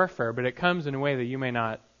spiritual warfare, but it comes in a way that you may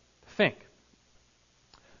not think.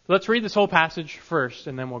 So let's read this whole passage first,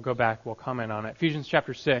 and then we'll go back, we'll comment on it. Ephesians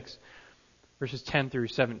chapter 6, verses 10 through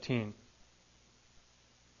 17.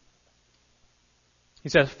 He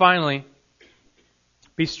says, "Finally,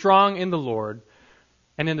 be strong in the Lord,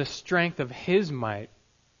 and in the strength of His might.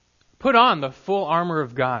 Put on the full armor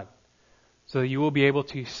of God, so that you will be able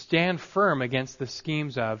to stand firm against the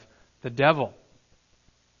schemes of the devil.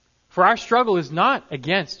 For our struggle is not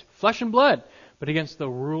against flesh and blood, but against the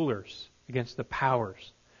rulers, against the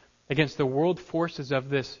powers, against the world forces of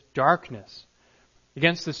this darkness,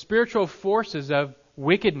 against the spiritual forces of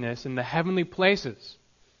wickedness in the heavenly places.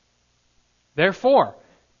 Therefore,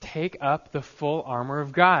 take up the full armor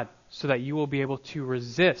of God, so that you will be able to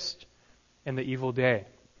resist in the evil day.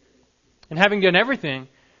 And having done everything,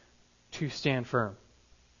 to stand firm.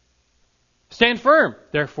 Stand firm,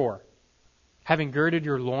 therefore, having girded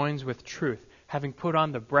your loins with truth, having put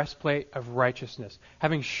on the breastplate of righteousness,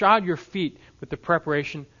 having shod your feet with the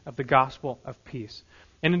preparation of the gospel of peace.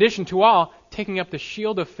 In addition to all, taking up the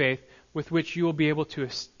shield of faith, with which you will be able to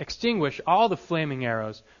extinguish all the flaming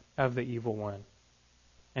arrows of the evil one.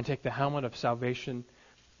 And take the helmet of salvation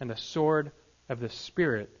and the sword of the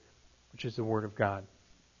Spirit, which is the Word of God."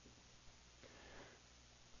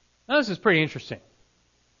 Now this is pretty interesting.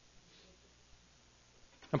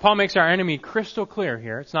 And Paul makes our enemy crystal clear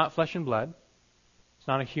here. It's not flesh and blood. It's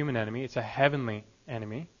not a human enemy. It's a heavenly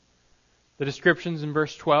enemy. The descriptions in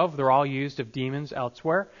verse 12, they're all used of demons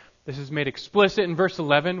elsewhere. This is made explicit in verse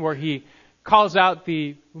 11, where he calls out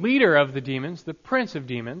the leader of the demons, the prince of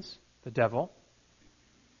demons, the devil.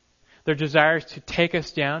 Their desire is to take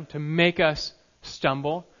us down, to make us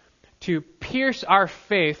stumble, to pierce our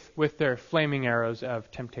faith with their flaming arrows of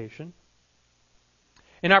temptation.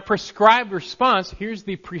 In our prescribed response, here's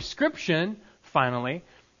the prescription, finally.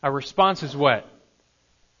 Our response is what?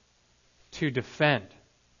 To defend.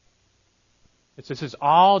 This is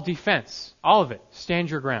all defense. All of it. Stand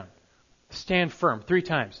your ground. Stand firm. 3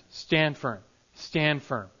 times. Stand firm. Stand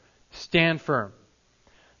firm. Stand firm.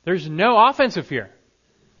 There's no offensive here.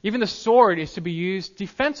 Even the sword is to be used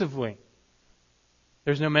defensively.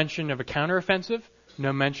 There's no mention of a counteroffensive.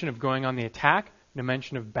 No mention of going on the attack. no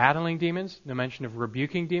mention of battling demons, no mention of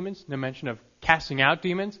rebuking demons, no mention of casting out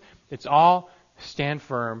demons. It's all stand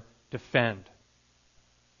firm, defend.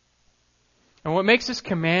 And what makes this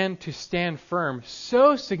command to stand firm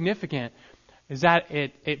so significant is that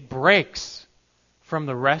it breaks from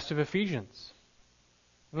the rest of Ephesians.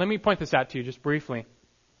 And let me point this out to you just briefly.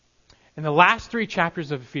 In the last 3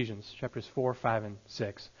 chapters of Ephesians, chapters 4, 5, and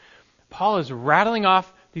 6, Paul is rattling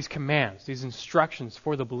off these commands, these instructions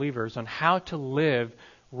for the believers on how to live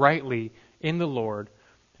rightly in the Lord.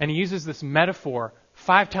 And he uses this metaphor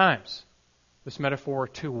 5 times, this metaphor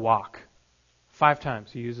to walk. 5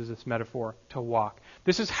 times he uses this metaphor to walk.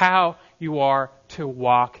 This is how you are to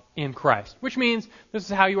walk in Christ, which means this is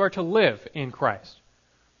how you are to live in Christ.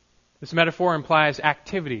 This metaphor implies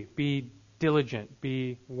activity. Be diligent.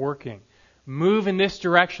 Be working. Move in this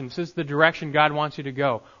direction. This is the direction God wants you to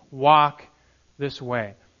go. Walk this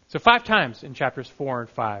way. So 5 times in chapters 4 and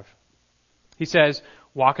 5. He says,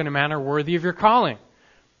 walk in a manner worthy of your calling.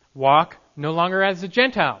 Walk no longer as the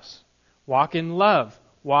Gentiles. Walk in love.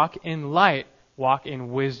 Walk in light. Walk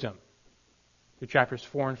in wisdom. Through chapters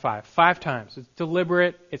 4 and 5. 5 times. It's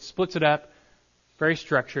deliberate. It splits it up. Very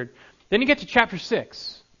structured. Then you get to chapter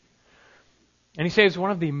 6. And he saves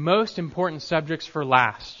one of the most important subjects for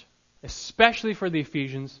last, especially for the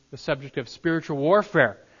Ephesians, the subject of spiritual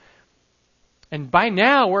warfare. And by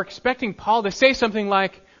now, we're expecting Paul to say something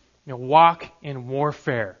like, walk in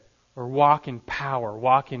warfare, or walk in power,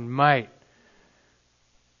 walk in might.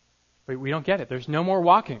 But we don't get it. There's no more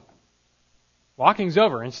walking. Walking's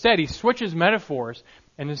over. Instead, he switches metaphors,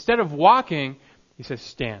 and instead of walking, he says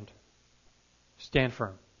stand. Stand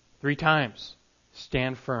firm. 3 times.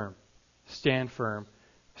 Stand firm. Stand firm.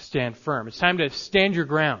 Stand firm. It's time to stand your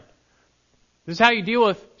ground. This is how you deal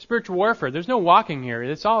with spiritual warfare. There's no walking here.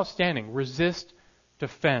 It's all standing. Resist,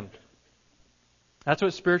 defend. That's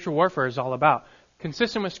what spiritual warfare is all about.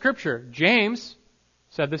 Consistent with Scripture, James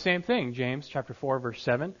said the same thing. James chapter 4, verse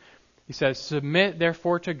 7. He says, submit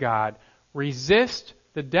therefore to God, resist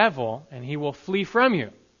the devil, and he will flee from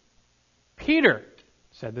you. Peter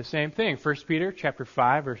said the same thing. 1 Peter chapter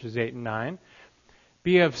 5, verses 8 and 9.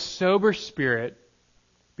 Be of sober spirit,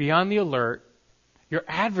 be on the alert. Your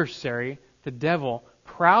adversary, the devil,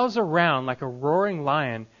 prowls around like a roaring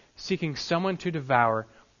lion, seeking someone to devour,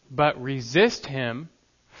 but resist him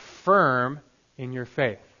firm in your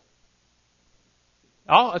faith.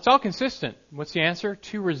 It's all consistent. What's the answer?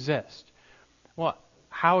 To resist. Well,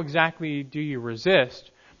 how exactly do you resist?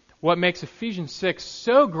 What makes Ephesians 6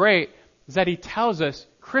 so great is that he tells us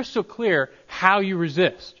crystal clear how you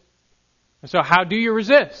resist. So how do you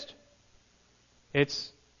resist?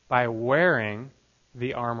 It's by wearing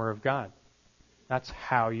the armor of God. That's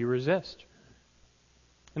how you resist.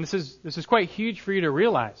 And this is quite huge for you to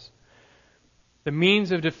realize. The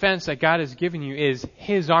means of defense that God has given you is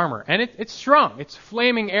His armor. And it's strong. It's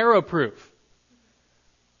flaming arrow proof.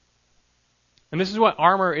 And this is what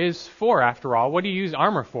armor is for, after all. What do you use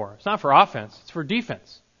armor for? It's not for offense. It's for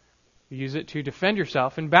defense. You use it to defend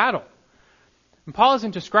yourself in battle. And Paul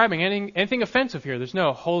isn't describing anything offensive here. There's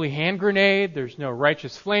no holy hand grenade. There's no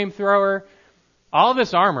righteous flamethrower. All of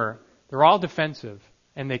this armor, they're all defensive.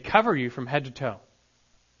 And they cover you from head to toe.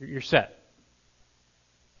 You're set.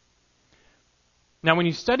 Now, when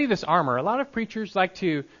you study this armor, a lot of preachers like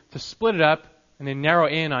to split it up and they narrow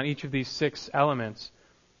in on each of these 6 elements,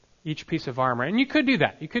 each piece of armor. And you could do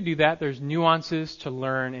that. There's nuances to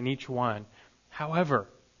learn in each one. However,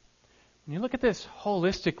 when you look at this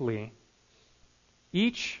holistically,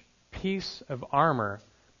 each piece of armor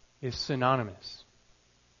is synonymous.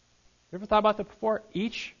 You ever thought about that before?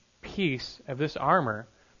 Each piece of this armor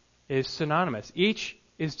is synonymous. Each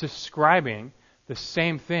is describing the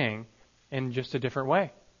same thing in just a different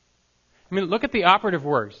way. I mean, look at the operative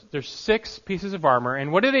words. There's 6 pieces of armor,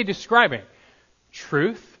 and what are they describing?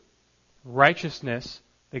 Truth, righteousness,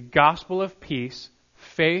 the gospel of peace,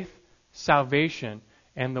 faith, salvation,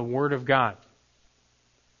 and the Word of God.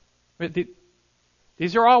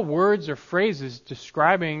 These are all words or phrases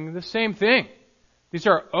describing the same thing. These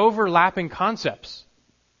are overlapping concepts.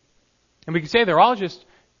 And we can say they're all just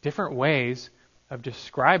different ways of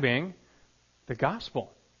describing the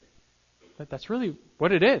gospel. That's really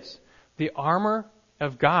what it is. The armor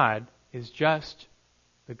of God is just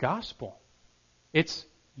the gospel. It's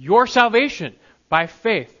your salvation by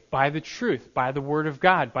faith, by the truth, by the Word of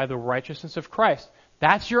God, by the righteousness of Christ.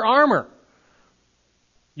 That's your armor.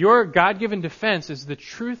 Your God-given defense is the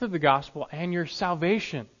truth of the gospel and your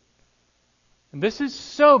salvation. And this is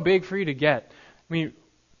so big for you to get. I mean,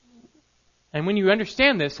 and when you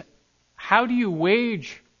understand this, how do you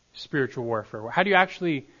wage spiritual warfare? How do you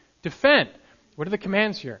actually defend? What are the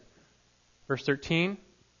commands here? Verse 13,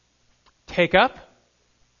 take up.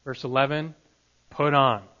 Verse 11, put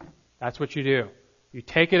on. That's what you do. You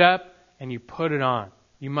take it up and you put it on.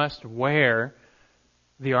 You must wear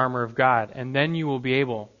the armor of God, and then you will be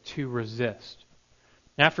able to resist.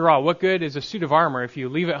 After all, what good is a suit of armor if you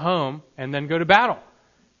leave it home and then go to battle?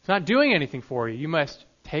 It's not doing anything for you. You must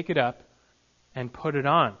take it up and put it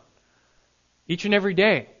on. Each and every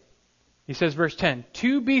day. He says, verse 10,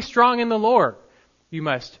 to be strong in the Lord, you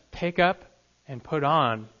must take up and put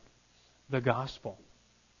on the gospel.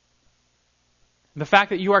 The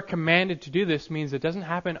fact that you are commanded to do this means it doesn't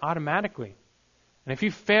happen automatically. And if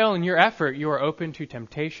you fail in your effort, you are open to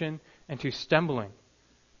temptation and to stumbling.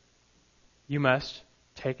 You must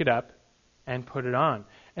take it up and put it on.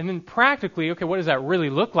 And then practically, okay, what does that really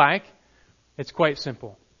look like? It's quite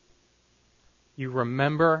simple. You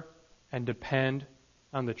remember and depend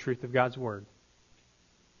on the truth of God's Word.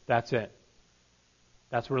 That's it.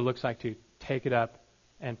 That's what it looks like to take it up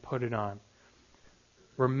and put it on.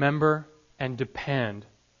 Remember and depend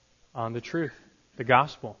on the truth, the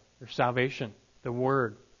gospel, your salvation, the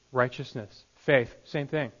Word, righteousness, faith, same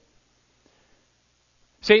thing.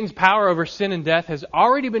 Satan's power over sin and death has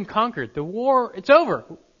already been conquered. The war, it's over.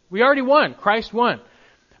 We already won. Christ won.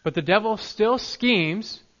 But the devil still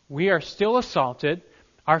schemes. We are still assaulted.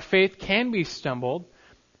 Our faith can be stumbled.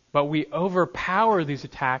 But we overpower these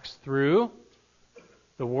attacks through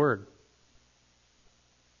the Word.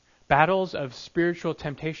 Battles of spiritual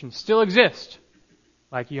temptation still exist,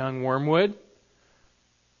 like young wormwood.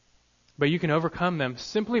 But you can overcome them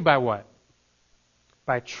simply by what?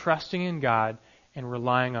 By trusting in God and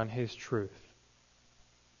relying on His truth.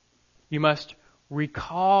 You must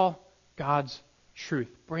recall God's truth,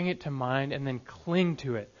 bring it to mind, and then cling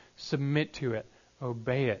to it, submit to it,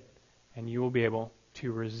 obey it, and you will be able to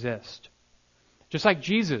resist. Just like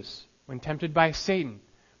Jesus, when tempted by Satan,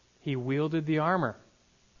 He wielded the armor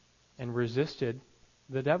and resisted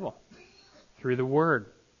the devil through the Word.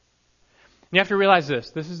 You have to realize this.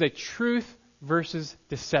 This is a truth versus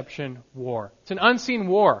deception war. It's an unseen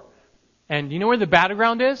war. And you know where the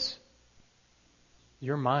battleground is?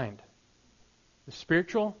 Your mind. The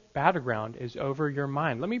spiritual battleground is over your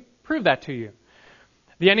mind. Let me prove that to you.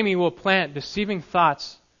 The enemy will plant deceiving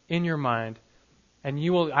thoughts in your mind, and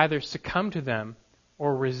you will either succumb to them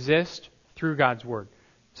or resist through God's Word.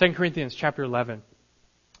 2 Corinthians chapter 11,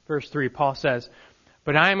 verse 3, Paul says,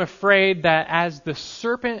 "But I am afraid that as the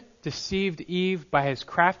serpent deceived Eve by his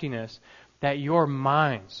craftiness, that your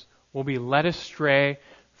minds will be led astray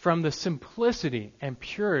from the simplicity and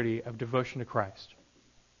purity of devotion to Christ."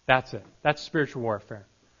 That's it. That's spiritual warfare.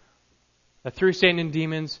 That through Satan and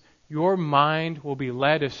demons, your mind will be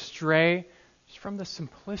led astray from the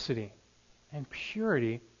simplicity and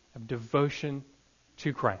purity of devotion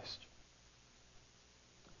to Christ.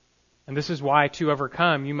 And this is why, to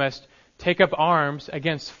overcome, you must take up arms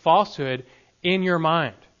against falsehood in your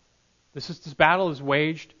mind. This battle is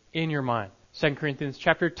waged in your mind. 2 Corinthians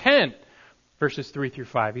chapter 10, verses 3 through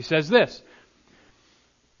 5. He says this,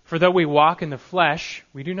 "For though we walk in the flesh,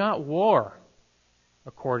 we do not war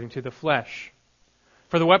according to the flesh.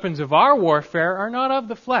 For the weapons of our warfare are not of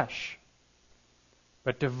the flesh,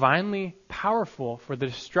 but divinely powerful for the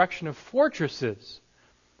destruction of fortresses."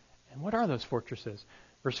 And what are those fortresses?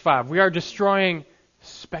 Verse 5, "We are destroying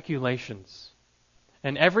speculations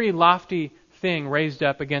and every lofty thing raised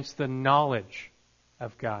up against the knowledge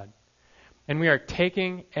of God. And we are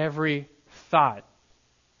taking every thought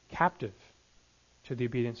captive to the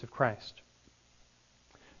obedience of Christ."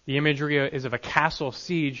 The imagery is of a castle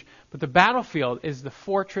siege, but the battlefield is the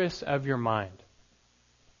fortress of your mind.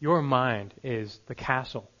 Your mind is the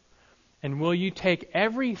castle. And will you take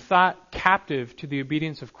every thought captive to the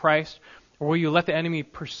obedience of Christ, or will you let the enemy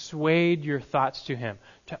persuade your thoughts to him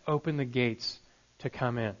to open the gates to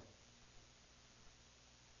come in?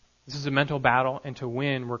 This is a mental battle, and to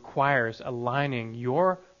win requires aligning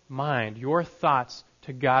your mind, your thoughts,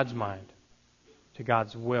 to God's mind, to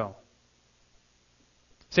God's will.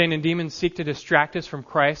 Satan and demons seek to distract us from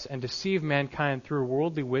Christ and deceive mankind through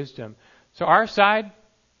worldly wisdom. So our side,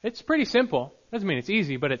 it's pretty simple. Doesn't mean it's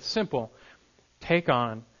easy, but it's simple. Take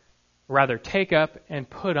up and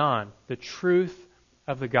put on the truth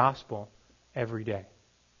of the gospel every day.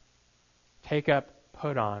 Take up,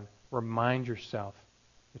 put on, remind yourself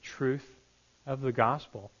the truth of the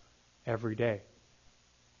gospel every day.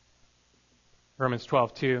 Romans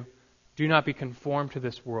 12:2, "Do not be conformed to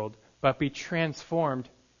this world, but be transformed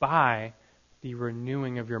by the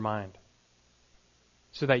renewing of your mind,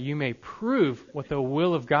 so that you may prove what the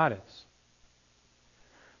will of God is."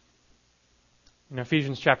 In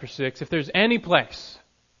Ephesians chapter 6, if there's any place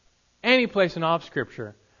in all of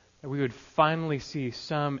Scripture that we would finally see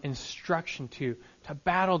some instruction to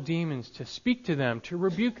battle demons, to speak to them, to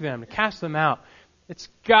rebuke them, to cast them out. It's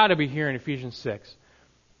got to be here in Ephesians 6,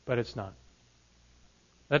 but it's not.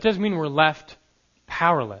 That doesn't mean we're left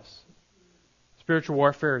powerless. Spiritual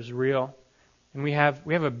warfare is real, and we have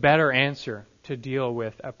a better answer to deal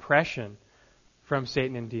with oppression from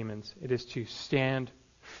Satan and demons. It is to stand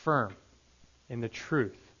firm in the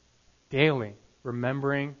truth, daily,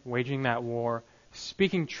 remembering, waging that war,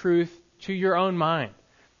 speaking truth to your own mind,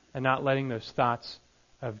 and not letting those thoughts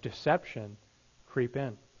of deception creep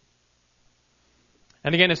in.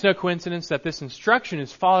 And again, it's no coincidence that this instruction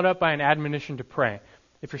is followed up by an admonition to pray.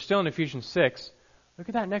 If you're still in Ephesians 6, look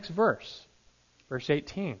at that next verse. Verse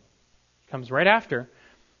 18. It comes right after.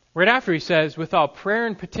 Right after he says, with all prayer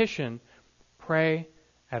and petition, pray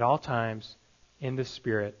at all times in the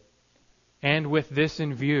Spirit, and with this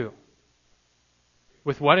in view.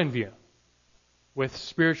 With what in view? With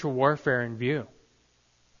spiritual warfare in view.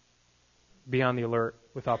 Be on the alert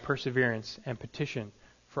with all perseverance and petition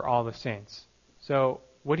for all the saints. So,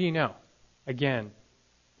 what do you know? Again,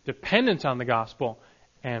 dependence on the gospel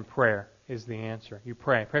and prayer is the answer. You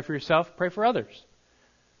pray. Pray for yourself, pray for others.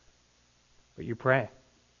 But you pray.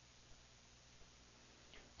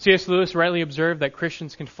 C.S. Lewis rightly observed that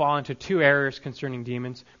Christians can fall into two errors concerning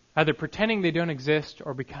demons, either pretending they don't exist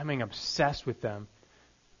or becoming obsessed with them.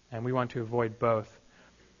 And we want to avoid both.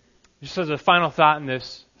 Just as a final thought in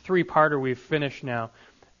this three-parter we've finished now,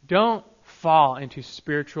 don't fall into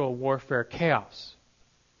spiritual warfare chaos.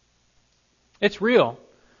 It's real.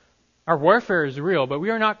 Our warfare is real, but we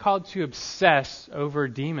are not called to obsess over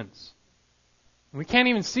demons. We can't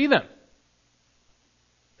even see them.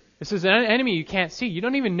 This is an enemy you can't see. You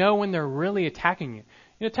don't even know when they're really attacking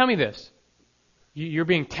you. Tell me this. You're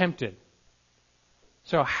being tempted.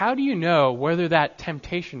 So how do you know whether that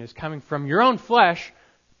temptation is coming from your own flesh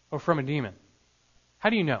or from a demon? How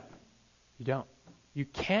do you know? You don't. You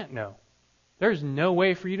can't know. There's no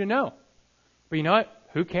way for you to know. But you know what?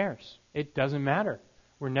 Who cares? It doesn't matter.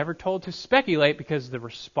 We're never told to speculate because the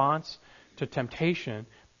response to temptation,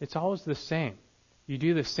 it's always the same. You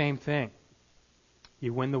do the same thing.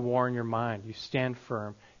 You win the war in your mind. You stand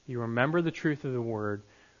firm. You remember the truth of the Word,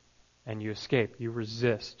 and you escape. You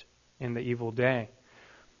resist in the evil day.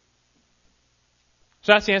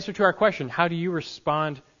 So that's the answer to our question. How do you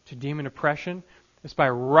respond to demon oppression? It's by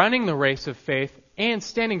running the race of faith and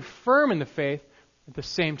standing firm in the faith at the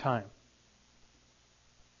same time.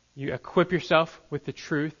 You equip yourself with the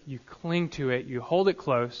truth. You cling to it. You hold it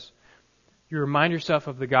close. You remind yourself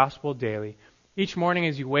of the gospel daily. Each morning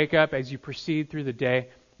as you wake up, as you proceed through the day,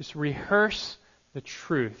 just rehearse the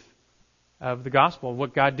truth of the gospel, of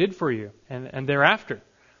what God did for you, and thereafter,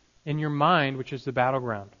 in your mind, which is the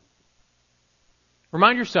battleground.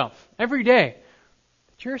 Remind yourself every day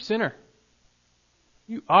that you're a sinner.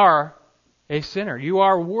 You are a sinner. You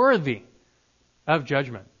are worthy of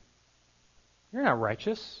judgment. You're not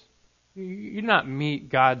righteous. You do not meet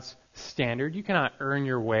God's standard. You cannot earn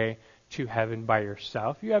your way to heaven by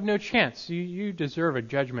yourself. You have no chance. You deserve a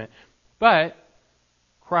judgment. But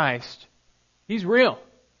Christ, He's real.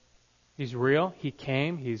 He's real. He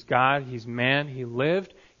came. He's God. He's man. He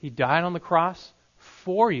lived. He died on the cross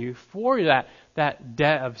for you, for that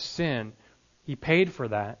debt of sin. He paid for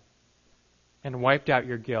that and wiped out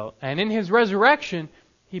your guilt. And in His resurrection,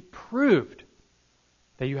 He proved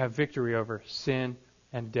that you have victory over sin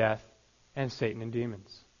and death and Satan and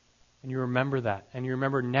demons. And you remember that. And you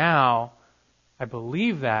remember now, I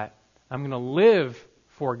believe that I'm going to live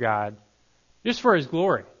for God just for His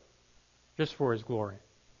glory. Just for His glory.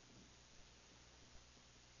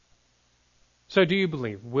 So do you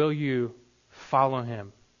believe? Will you follow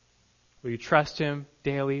Him? Will you trust Him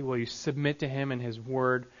daily? Will you submit to Him and His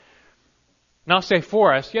Word? And I'll say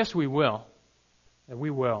for us, yes, we will. And we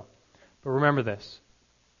will. But remember this.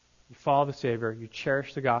 You follow the Savior. You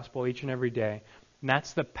cherish the gospel each and every day. And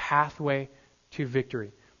that's the pathway to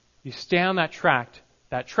victory. You stay on that track,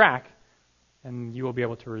 and you will be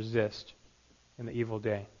able to resist in the evil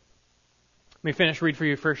day. Let me read for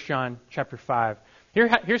you 1 John chapter 5.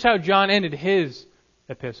 Here's how John ended his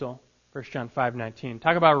epistle, 1 John 5:19.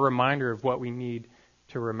 Talk about a reminder of what we need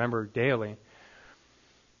to remember daily.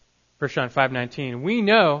 1 John 5:19. We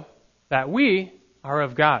know that we are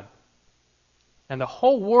of God, and the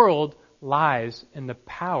whole world lies in the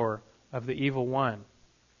power of the evil one.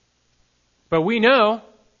 But we know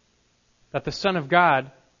that the Son of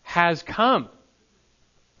God has come,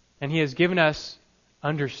 and He has given us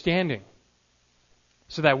understanding,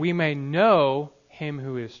 so that we may know Him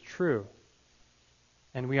who is true.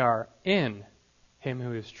 And we are in Him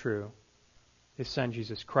who is true, His Son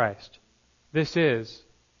Jesus Christ. This is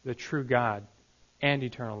the true God, and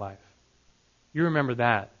eternal life. You remember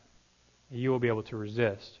that, and you will be able to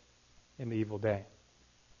resist in the evil day.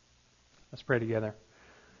 Let's pray together.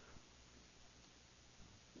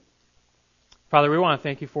 Father, we want to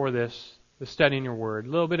thank you for this study in your word. A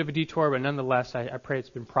little bit of a detour, but nonetheless, I pray it's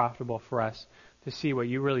been profitable for us to see what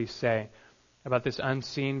you really say about this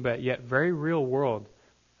unseen but yet very real world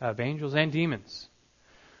of angels and demons.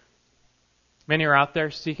 Many are out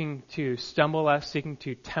there seeking to stumble us, seeking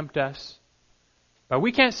to tempt us, but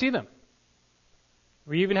we can't see them.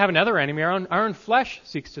 We even have another enemy. Our own flesh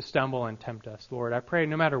seeks to stumble and tempt us, Lord. I pray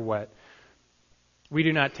no matter what, we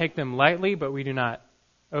do not take them lightly, but we do not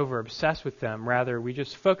over-obsess with them. Rather, we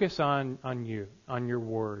just focus on you, on your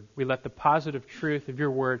word. We let the positive truth of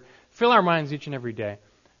your word fill our minds each and every day.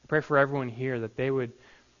 I pray for everyone here that they would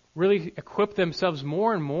really equip themselves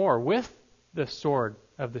more and more with the sword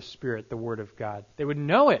of the Spirit, the Word of God. They would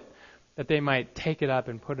know it, that they might take it up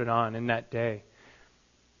and put it on in that day.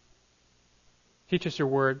 Teach us your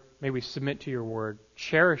word. May we submit to your word.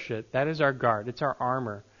 Cherish it. That is our guard. It's our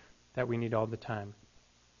armor that we need all the time.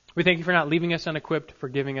 We thank you for not leaving us unequipped, for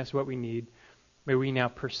giving us what we need. May we now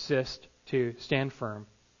persist to stand firm.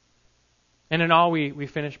 And in all, we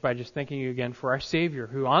finish by just thanking you again for our Savior,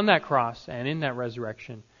 who on that cross and in that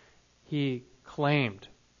resurrection, he claimed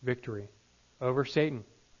victory over Satan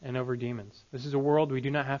and over demons. This is a world we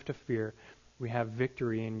do not have to fear. We have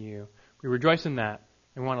victory in you. We rejoice in that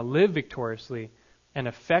and want to live victoriously and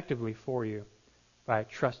effectively for you by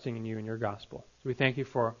trusting in you and your gospel. So we thank you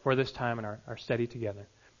for this time and our study together.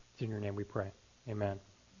 It's in your name we pray. Amen.